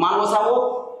 মান বসাবো,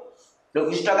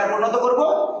 লঘিষ্ঠ আকারে পরিণত করব,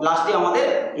 লাস্টে আমাদের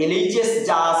LHS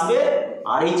যা আসবে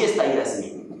RHS তাই আসবে।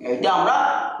 এটা আমরা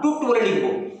টুক বলে লিখবো।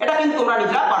 এটা কিন্তু তোমরা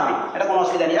নিজেরা পারবে, এটা কোনো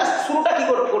অসুবিধা নেই। শুরুটা কি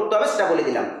করতে হবে সেটা বলে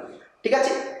দিলাম, ঠিক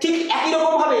আছে। ঠিক একই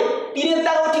রকম ভাবে তিনের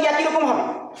দাগও ঠিক একই রকম হবে।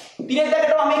 তিনের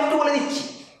দাগটাও আমি একটু বলে দিচ্ছি,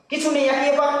 কিছু নেই, একই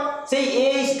ব্যাপার। সেই a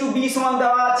is to b সমান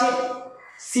দেওয়া আছে,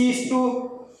 c is to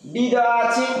d দেওয়া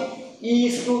আছে, e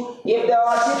is to f দেওয়া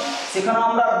আছে। সেখানে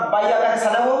আমরা বাই আকারে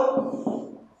সাজাবো,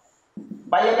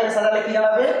 বাই আকারে সাজালে কি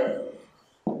দাঁড়াবে,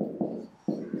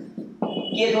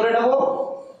 কে ধরে নেব,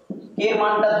 কে এর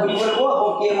মানটা ধরি বলবো এবং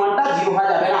কে এর মানটা 0 হয়ে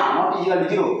যাবে না, নট ইজিক্যাল টু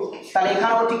 0। তাহলে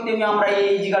এখানেও ঠিক তেমনি আমরা a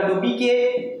is equal two b K,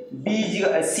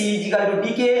 c is equal two d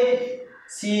K,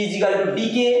 c is equal two d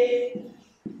K,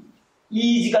 e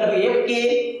is equal two f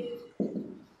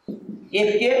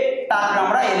কে, তারপর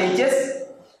আমরা LHS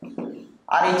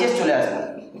RHS চলে আসবো,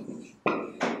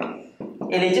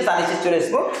 LHS RHS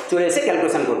চলে এসে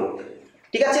ক্যালকুলেশন করব,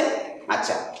 ঠিক আছে।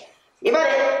 আচ্ছা,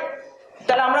 এবারে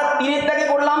তাহলে আমরা 3-এর দাগে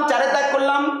করলাম, 4-এর দাগ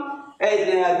করলাম, এই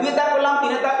 2-এর দাগ করলাম,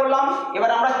 3-এর দাগ করলাম। এবার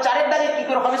আমরা 4-এর দাগে কি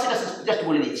করে হবে সেটা জাস্ট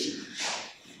বলে দিচ্ছি,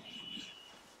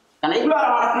 কারণ এগুলো আর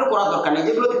আমার কোনো করার দরকার নেই,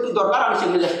 যেগুলো একটু দরকার আমি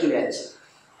সেগুলো জাস্ট চলে যাচ্ছি।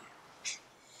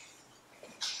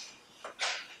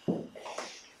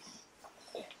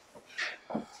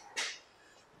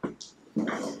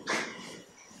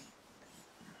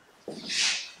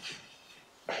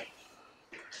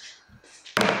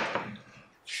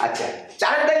 আচ্ছা,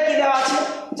 4-এর দাগে কি দেওয়া আছে,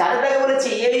 4-এর দাগে বলেছে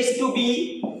a is to b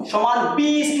সমান b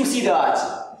is to c দেওয়া আছে,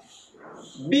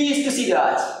 b is to c দেওয়া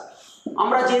আছে।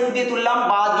 আমরা যেহেতু দিয়ে তুললাম,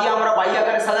 বা দিয়ে আমরা বাই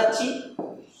আকারে সাজাচ্ছি।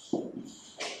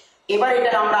 এবার এটা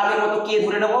আমরা আগের মতো কে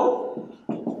ধরে নেব,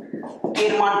 কে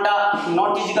এর মানটা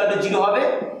নট ইজিক্যাল টু 0 হবে,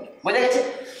 বোঝা গেছে।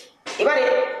 এবারে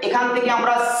এখান থেকে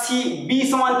আমরা c b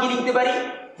সমান কি লিখতে পারি,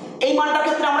 এই মানটার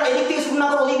ক্ষেত্রে আমরা এদিক থেকে শুরু না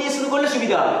করে ওদিক দিয়ে শুরু করলে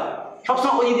সুবিধা হবে,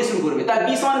 সবসময় ওদিক দিয়ে শুরু করবে। তাই b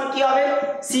সমান কি হবে,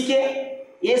 c কে,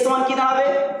 a সমান কি দাঁড়াবে,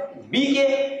 b কে,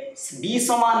 b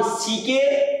সমান c কে,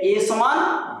 a সমান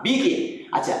b কে।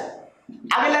 আচ্ছা,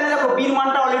 আগের লাইনে দেখো b এর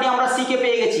মানটা অলরেডি আমরা c কে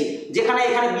পেয়ে গেছি, যেখানে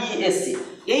এখানে b এসছে,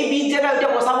 এই b এর জায়গায় ওইটা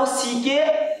বসাবো c কে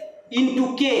ইনটু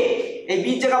k, এই b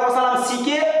এর জায়গায় বসালাম c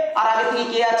কে, আর আগে থেকে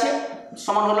k আছে,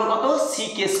 সমান হলো কত, c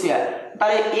k স্কয়ার।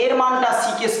 তাহলে এর মানটা c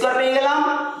k স্কয়ার পেয়ে গেলাম,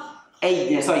 এই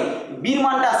সরি b এর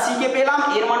মানটা c কে পেলাম,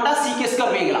 এর মানটা c k স্কয়ার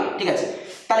পেয়ে গেলাম, ঠিক আছে।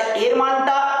 তাহলে এর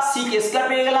মানটা c k স্কয়ার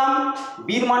পেয়ে গেলাম, b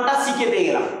এর মানটা c কে পেয়ে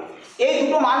গেলাম। এই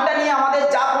দুটো মানটা নিয়ে আমাদের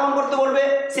যা প্রমাণ করতে বলবে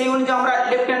সেই অনুযায়ী আমরা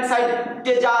লেফট হ্যান্ড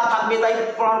সাইডে যা থাকবে তাই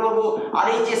প্রমাণ করব, আর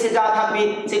এইচএসে যা থাকবে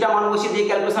সেটা মান বসিয়ে দিয়ে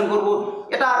ক্যালকুলেশন করব।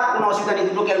 এটা কোনো অসুবিধা নেই,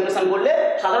 দুটো ক্যালকুলেশন করলে,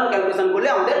 সাধারণ ক্যালকুলেশন করলে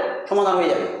আমাদের সমাধান হয়ে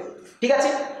যাবে, ঠিক আছে।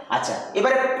 আচ্ছা,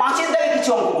 এবারে 5-এর দাগে কিছু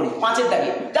অঙ্ক করি। 5-এর দাগে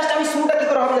জাস্ট আমি শুরুটা কি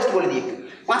করে হবে জাস্ট বলে দিই একটু।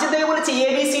 5-এর দাগে বলেছি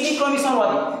ABCD ক্রমিক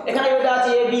সমানুপাতি, এখানে এটা আছে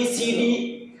ABCD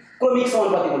ক্রমিক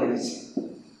সমানুপাতি বলে দিচ্ছি,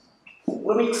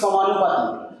 ক্রমিক সমানুপাতি।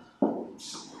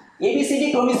 ABCD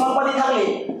ক্রমিক সমানুপাতি থাকলে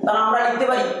তাহলে আমরা লিখতে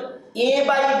পারি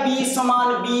A/B সমান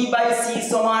B/C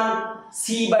সমান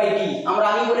C/D। আমরা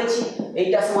আগেই বলেছি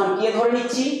এইটা সমান কে ধরে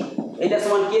নিচ্ছি, এইটা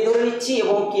সমান কে ধরে নিচ্ছি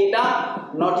এবং কেটা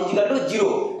নট ইজিক্যাল টু 0,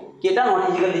 কেটা নট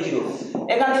ইজিক্যাল টু 0।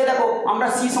 এখান থেকে দেখো আমরা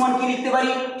C সমান কি লিখতে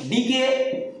পারি, D কে,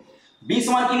 B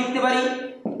সমান কি লিখতে পারি,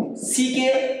 C কে,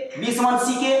 B সমান C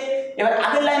কে। এবার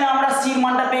আগের লাইনে আমরা C এর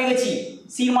মানটা পেয়ে গেছি,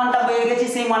 C এর মানটা পেয়ে গেছি,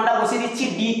 সেই মানটা বসিয়ে দিচ্ছি,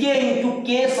 D কে ইনটু K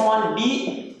সমান D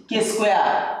কে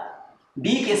স্কয়ার, D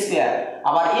কে স্কয়ার।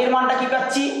 আবার এর মানটা কি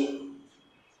পাচ্ছি,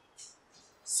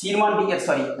 C এর মান D কে,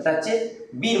 সরি এটা হচ্ছে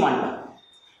B এর মানটা,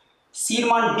 C এর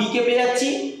মান D কে পেয়ে যাচ্ছি,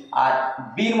 আর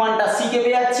B এর মানটা C কে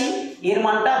পেয়ে যাচ্ছি, এর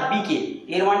মানটা B কে,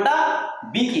 এর মানটা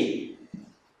B কে।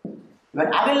 এবার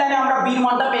আগের লাইনে আমরা বি এর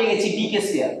মানটা পেয়ে গেছি ডি কে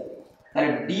স্কয়ার, তাহলে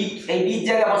ডি এই ডি এর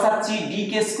জায়গায় বসাচ্ছি ডি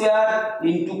কে স্কয়ার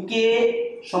ইনটু কে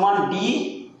সমান ডি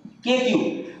কে কিউব।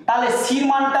 তাহলে সি এর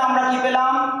মানটা আমরা কি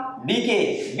পেলাম ডি কে,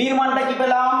 বি এর মানটা কি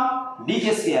পেলাম ডি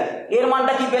কে স্কয়ার, এর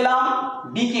মানটা কি পেলাম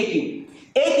ডি কে কিউব।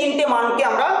 এই তিনটে মানকে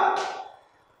আমরা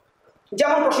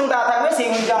যেমন প্রশ্ন দেওয়া থাকবে সেই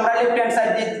অনুযায়ী আমরা লেফট হ্যান্ড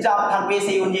সাইডে যা থাকবে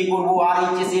সেই অনুযায়ী করবো, আর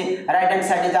এইচএসে রাইট হ্যান্ড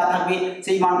সাইডে যা থাকবে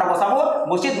সেই মানটা বসাবো,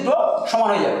 বসে দুটো সমান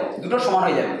হয়ে যাবে, দুটো সমান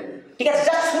হয়ে যাবে। ঠিক আছে,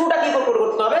 জাস্ট শুরুটা কী করে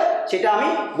করতে হবে সেটা আমি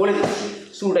বলে দিচ্ছি,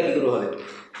 শুরুটা কী করে হবে।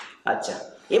 আচ্ছা,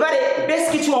 এবারে বেশ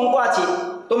কিছু অঙ্ক আছে,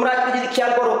 তোমরা একটু যদি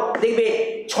খেয়াল করো দেখবে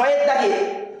ছয়ের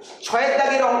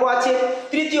দাগের অঙ্ক আছে,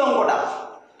 তৃতীয় অঙ্কটা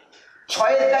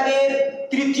ছয়ের দাগের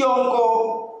তৃতীয় অঙ্ক,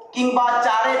 কিংবা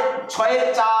ছয়ের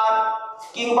 4,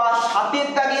 কিংবা 7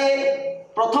 দাগের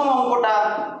প্রথম অঙ্কটা,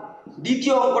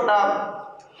 দ্বিতীয় অঙ্কটা,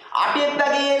 8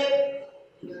 দাগের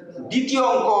দ্বিতীয়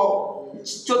অঙ্ক,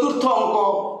 চতুর্থ অঙ্ক,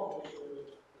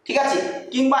 ঠিক আছে,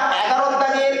 কিংবা 11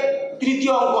 দাগের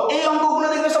তৃতীয় অঙ্ক। এই অঙ্কগুলো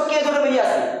দেখবে সব কে ধরে বেরিয়ে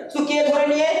আসবে, শুধু কে ধরে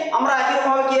নিয়ে আমরা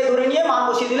একইরকমভাবে কে ধরে নিয়ে মান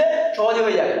বসিয়ে দিলে সহজে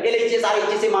হয়ে যাবে, এলএইচএস আর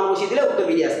এইচএস মান বসিয়ে দিলে উত্তর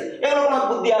বেরিয়ে আসবে। এগুলো কোনো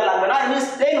বুদ্ধি আর লাগবে না, এমনি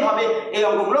প্লেনভাবে এই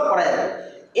অঙ্কগুলো করা যাবে।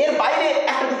 এর বাইরে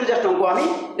একটা দুটো জাস্ট অঙ্ক আমি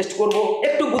টেস্ট করব,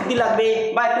 একটু বুদ্ধি লাগবে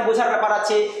বা একটু বোঝার ব্যাপার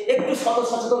আছে, একটু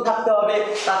সচেতন থাকতে হবে,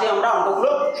 তাতে আমরা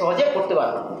অঙ্কগুলো সহজে করতে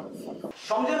পারবো।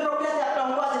 সংযোগ প্রক্রিয়াতে একটা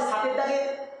অঙ্ক আছে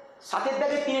 7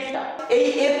 দাগের 3টা,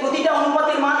 এর প্রতিটা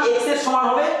অনুপাতের মান x এর সমান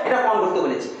হবে, এটা প্রমাণ করতে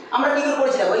বলেছি। আমরা কি করে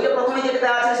করেছি দেখো, এটা প্রথমে যেটা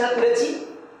দেওয়া আছে সেটা তুলেছি,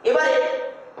 এবারে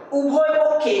উভয়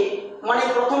পক্ষে মানে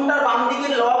প্রথমটার বাম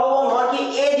দিকের লব এবং হরকে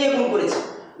a দিয়ে গুণ করেছি,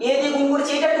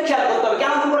 এটা একটু খেয়াল করতে হবে,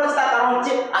 কেন গুণ করা আছে তার কারণ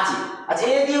হচ্ছে আছে। আচ্ছা,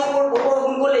 a দিয়ে উপর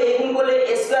গুণ করলে a গুণ করলে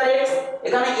a স্কয়ার x,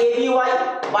 এখানে a b y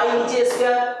বাই নিচে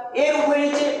স্কয়ার, এর উপরে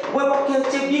নিচে উভয় পক্ষে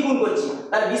হচ্ছে b গুণ করছি,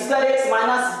 তাহলে b square x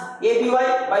minus a b y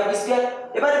by b square.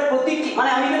 এবারে প্রতিটি মানে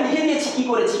আমি এটা লিখে দিয়েছি কি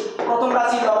করেছি, প্রথম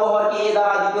রাশি লব হরকে a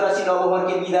দ্বারা, দ্বিতীয় রাশি লব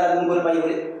হরকে b দ্বারা গুণ করে পাই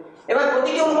বলে। এবার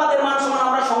প্রতিটি অনুপাতের মান সমান,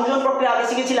 আমরা সংযোজন প্রক্রিয়া আগে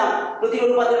শিখেছিলাম, প্রতিটি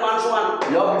অনুপাতের মান সমান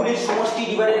লবগুলির সমষ্টি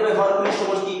ডিভাইডেড বাই হরগুলির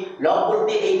সমষ্টি। লব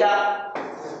বলতে এইটা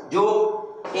যোগ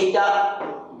এইটা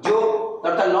যোগ,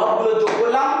 অর্থাৎ লবগুলো যোগ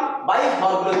করলাম বাই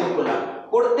হরগুলো যোগ করলাম,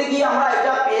 করতে গিয়ে আমরা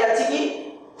এটা পেয়ে যাচ্ছি কি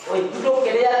ওই দুটো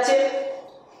কেটে যাচ্ছে,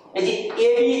 এই যে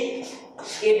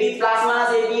ab প্লাস মাইনাস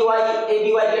aby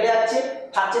কেটে যাচ্ছে,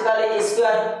 থাকছে তাহলে a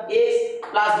square x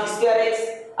plus b square x,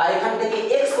 আর এখান থেকে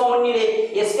x কমন নিলে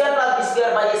a square plus b square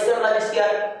by a square plus b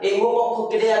square, এই উভয় পক্ষ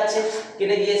কেটে যাচ্ছে,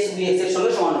 কেটে গিয়ে শুধু x এর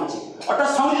সঙ্গে সমান হচ্ছে। অর্থাৎ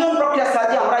সংযোজন প্রক্রিয়ার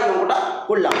সাহায্যে আমরা এই অঙ্কটা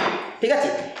করলাম। ঠিক আছে,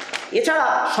 এছাড়া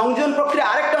সংযোজন প্রক্রিয়া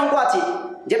আরেকটা অঙ্ক আছে,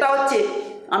 যেটা হচ্ছে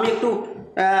আমি একটু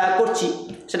করছি,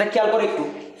 সেটা খেয়াল করে একটু,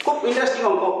 খুব ইন্টারেস্টিং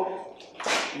অঙ্ক।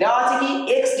 দেওয়া আছে কি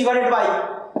x ডিভাইডেড বাই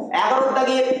 11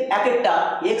 দাগের একটা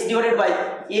x divided by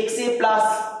xa plus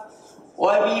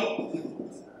yb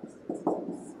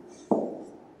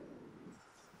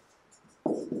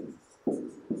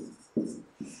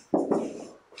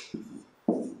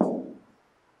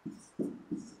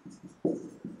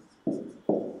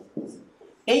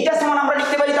এইটা সমান আমরা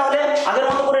লিখতে পারি তাহলে আগের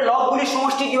মতো করে লবগুলির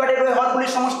সমষ্টি ডিভাইডেড বাই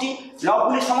হরগুলির সমষ্টি।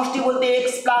 লবগুলির সমষ্টি বলতে x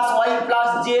plus y plus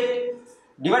z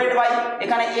divided by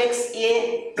এখানে xa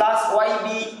plus yb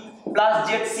plus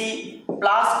zc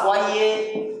plus ya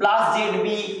plus zb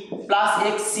plus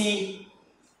xc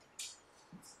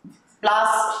plus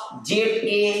za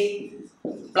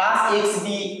plus xb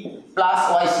plus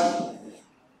yc।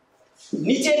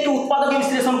 নিচে একটু উৎপাদকে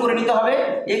বিশ্লেষণ করে নিতে হবে,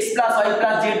 x plus y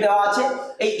plus z দেওয়া আছে,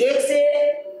 এই xa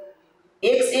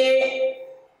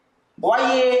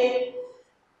ya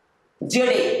za,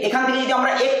 এখান থেকে যদি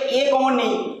আমরা a কমন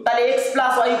নিই তাহলে x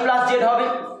plus y plus z হবে।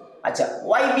 আচ্ছা,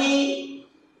 yb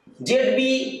zb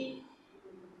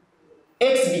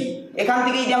xb, এখান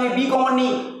থেকে যদি আমি b কমন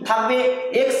নিই থাকবে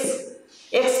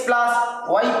x plus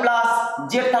y plus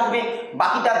z থাকবে,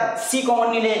 বাকিটা c কমন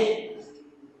নিলে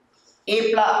a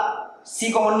প্লাস c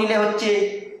কমন নিলে হচ্ছে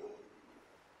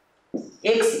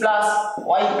x plus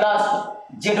y plus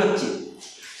z হচ্ছে।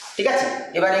 ঠিক আছে,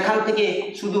 এবার এখান থেকে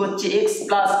শুধু হচ্ছে x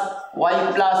plus y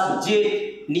plus z,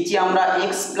 নিচে আমরা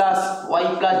x plus y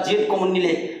plus z common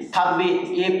নিলে থাকবে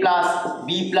a plus b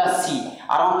plus c।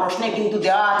 আর আমার প্রশ্নে কিন্তু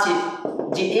দেওয়া আছে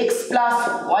যে x plus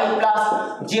y plus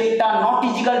জেডটা not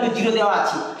is equal two 0 দেওয়া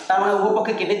আছে, তার মানে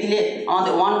উভয়পক্ষে কেটে দিলে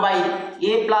আমাদের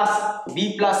 1/a plus b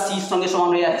plus c এর সঙ্গে সমান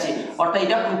হয়ে যাচ্ছে, অর্থাৎ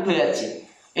এটা প্রুফ হয়ে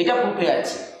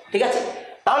যাচ্ছে, ঠিক আছে।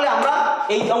 তাহলে আমরা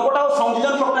এই অঙ্কটাও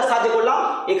সংযোজন প্রক্রিয়ার সাহায্যে করলাম,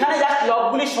 এখানে জাস্ট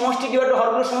লবগুলির সমষ্টি ডিভাইডেড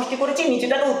হরগুলির সমষ্টি করেছি,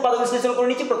 নিচেটাকে উৎপাদক বিশ্লেষণ করে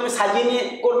নিচ্ছি, প্রথমে সাজিয়ে নিয়ে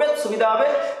করবে সুবিধা হবে,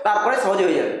 তারপরে সহজে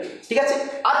হয়ে যাবে। ঠিক আছে,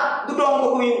 আর দুটো অঙ্ক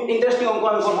খুব ইন্টারেস্টিং অঙ্ক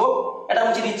আমি করবো, এটা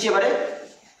মুছে দিচ্ছি এবারে।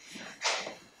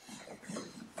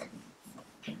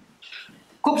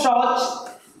 খুব সহজ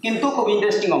কিন্তু খুব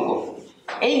ইন্টারেস্টিং অঙ্ক।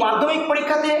 এই মাধ্যমিক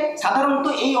পরীক্ষাতে সাধারণত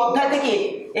এই অধ্যায়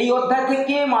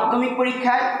থেকে মাধ্যমিক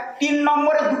পরীক্ষায় 3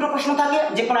 নম্বরের 2টো প্রশ্ন থাকে,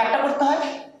 যে কোনো একটা করতে হয়।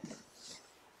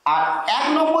 আর 1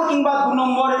 নম্বর কিংবা 2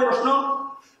 নম্বরের প্রশ্ন,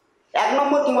 1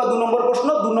 নম্বর কিংবা 2 নম্বর প্রশ্ন,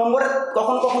 2 নম্বরে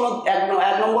কখনো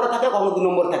 1 নম্বরে থাকে, কখনো 2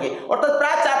 নম্বর থাকে, অর্থাৎ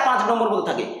প্রায় 4-5 নম্বর মতো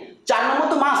থাকে। 4 নম্বর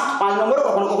তো মাস্ট, 5 নম্বরও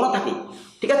কখনো থাকে।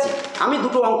 ঠিক আছে, আমি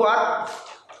 2টো অঙ্ক আর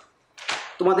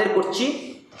তোমাদের করছি,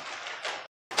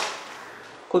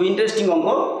 খুব ইন্টারেস্টিং অঙ্ক,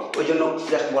 ওই জন্য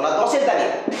জাস্ট বলা। 10-এর দাগে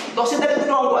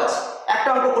 2টো অঙ্ক আছে, একটা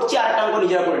অঙ্ক করছি আর একটা অঙ্ক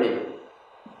নিজেরা করে নেবে।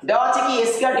 দেওয়া আছে কি a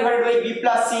square divided by b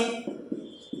plus c,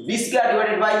 b square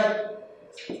divided by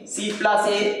c plus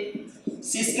a,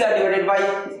 c square divided by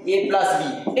a plus b।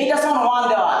 এইটা সমান 1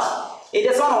 দেওয়া আছে,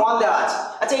 এইটা সমান 1 দেওয়া আছে।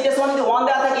 আচ্ছা, এইটা সমান যদি 1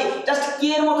 দেওয়া থাকে, জাস্ট k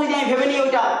এর মতো যদি আমি ভেবে নিই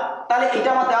ওইটা, তাহলে এটা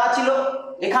আমার দেওয়া ছিল।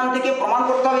 এখান থেকে প্রমাণ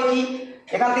করতে হবে কি,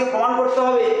 এখান থেকে প্রমাণ করতে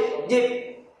হবে যে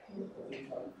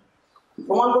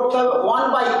 1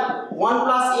 by 1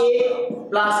 plus a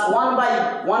plus 1 by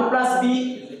 1 plus b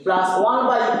plus 1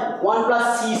 by 1 plus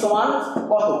c সমান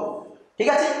কত। ঠিক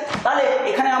আছে, তাহলে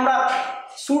এখানে আমরা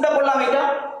শুরুটা করলাম, এটা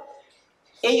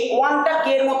এই 1টা k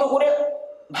এর মতো করে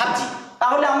ভাবছি,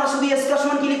 তাহলে আমরা শুধু a স্কয়ার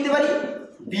সমান কি লিখতে পারি,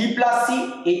 b প্লাস c,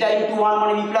 এটা ইনটু 1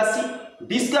 মানে b plus c,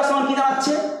 b square সমান কি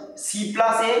দাঁড়াচ্ছে c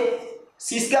plus a, c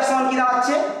square সমান কি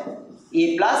দাঁড়াচ্ছে a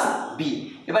প্লাস b।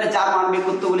 এবারে যার মান বের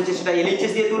করতে বলেছে সেটা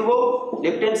LHS দিয়ে তুলবো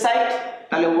লেফট হ্যান্ড সাইড,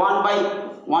 তাহলে 1 by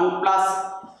 1 plus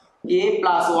a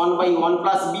plus 1 by 1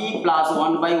 plus b plus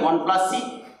 1 by 1 plus c।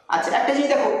 আচ্ছা, একটা জিনিস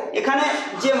দেখো, এখানে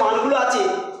যে মানগুলো আছে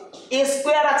a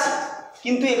স্কয়ার আছে,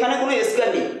 কিন্তু এখানে কোনো a স্কয়ার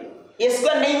নেই। a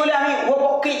স্কয়ার নেই বলে আমি ও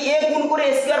পক্ষে a গুণ করে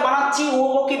a স্কয়ার বানাচ্ছি, ও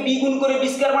পক্ষে b গুণ করে b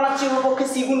স্কয়ার বানাচ্ছি, ও পক্ষে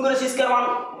c গুণ করে c স্কয়ার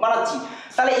বানাচ্ছি।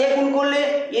 তাহলে a গুণ করলে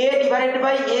a divided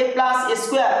by a plus a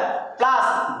square plus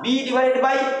b divided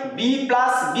by b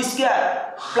plus b square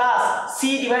plus c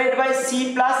divided by c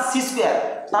plus c square.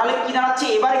 তাহলে কি দাঁড়াচ্ছে,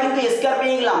 এবারে কিন্তু a স্কয়ার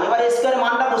পেয়ে গেলাম। এবার a স্কয়ারের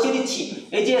মানটা বসিয়ে দিচ্ছি,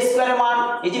 এই যে a স্কয়ারের মান,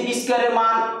 এই যে b স্কয়ারের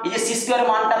মান, এই যে c স্কয়ারের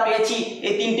মানটা পেয়েছি,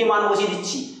 এই 3টে মান বসিয়ে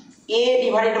দিচ্ছি। a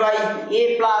divided by a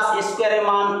plus a স্কয়ারের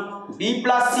মান b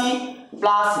plus c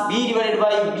plus b divided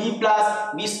by b plus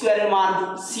b স্কয়ারের মান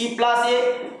c plus a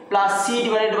plus c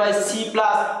divided by c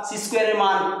plus c স্কয়ারের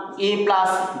মান a প্লাস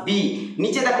b।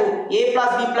 নিচে দেখো a plus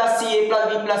b plus c, a plus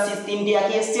b plus c, 3টি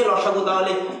একই এসছে লসাগু,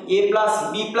 তাহলে a plus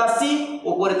b plus c,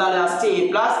 উপরে তাহলে আসছে a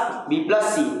plus b plus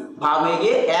c, ভাগ হয়ে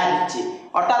গিয়ে 1 হচ্ছে।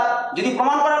 অর্থাৎ যদি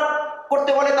প্রমাণ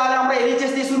করতে বলে তাহলে আমরা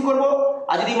LHS দিয়ে শুরু করব,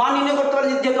 আর যদি মান নির্ণয় করতে বলে,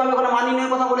 যেহেতু আমি ওখানে মান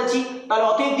নির্ণয়ের কথা বলেছি, তাহলে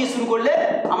অতএব দিয়ে শুরু করলে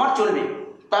আমার চলবে।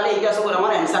 তাহলে এই আশা করে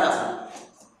আমার অ্যান্সার আসবে।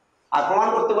 আর প্রমাণ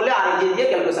করতে বলে আর দিয়ে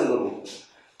ক্যালকুলেশন করব।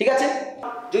 ঠিক আছে,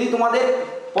 যদি তোমাদের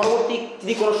পরবর্তী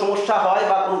যদি কোনো সমস্যা হয়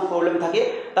বা কোনো প্রবলেম থাকে,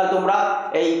 তাহলে তোমরা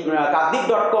এই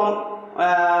kakdwip.com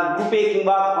গ্রুপে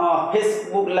কিংবা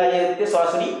ফেসবুক লাইভে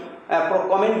সরাসরি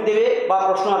কমেন্ট দেবে বা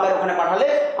প্রশ্ন আকারে ওখানে পাঠালে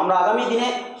আমরা আগামী দিনে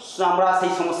আমরা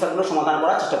সেই সমস্যাগুলো সমাধান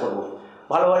করার চেষ্টা করব।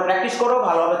 ভালোভাবে প্র্যাকটিস করো,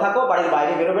 ভালোভাবে থাকো, বাড়ির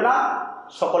বাইরে বেরোবে না।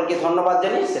 সকলকে ধন্যবাদ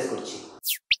জানিয়ে শেষ করছি।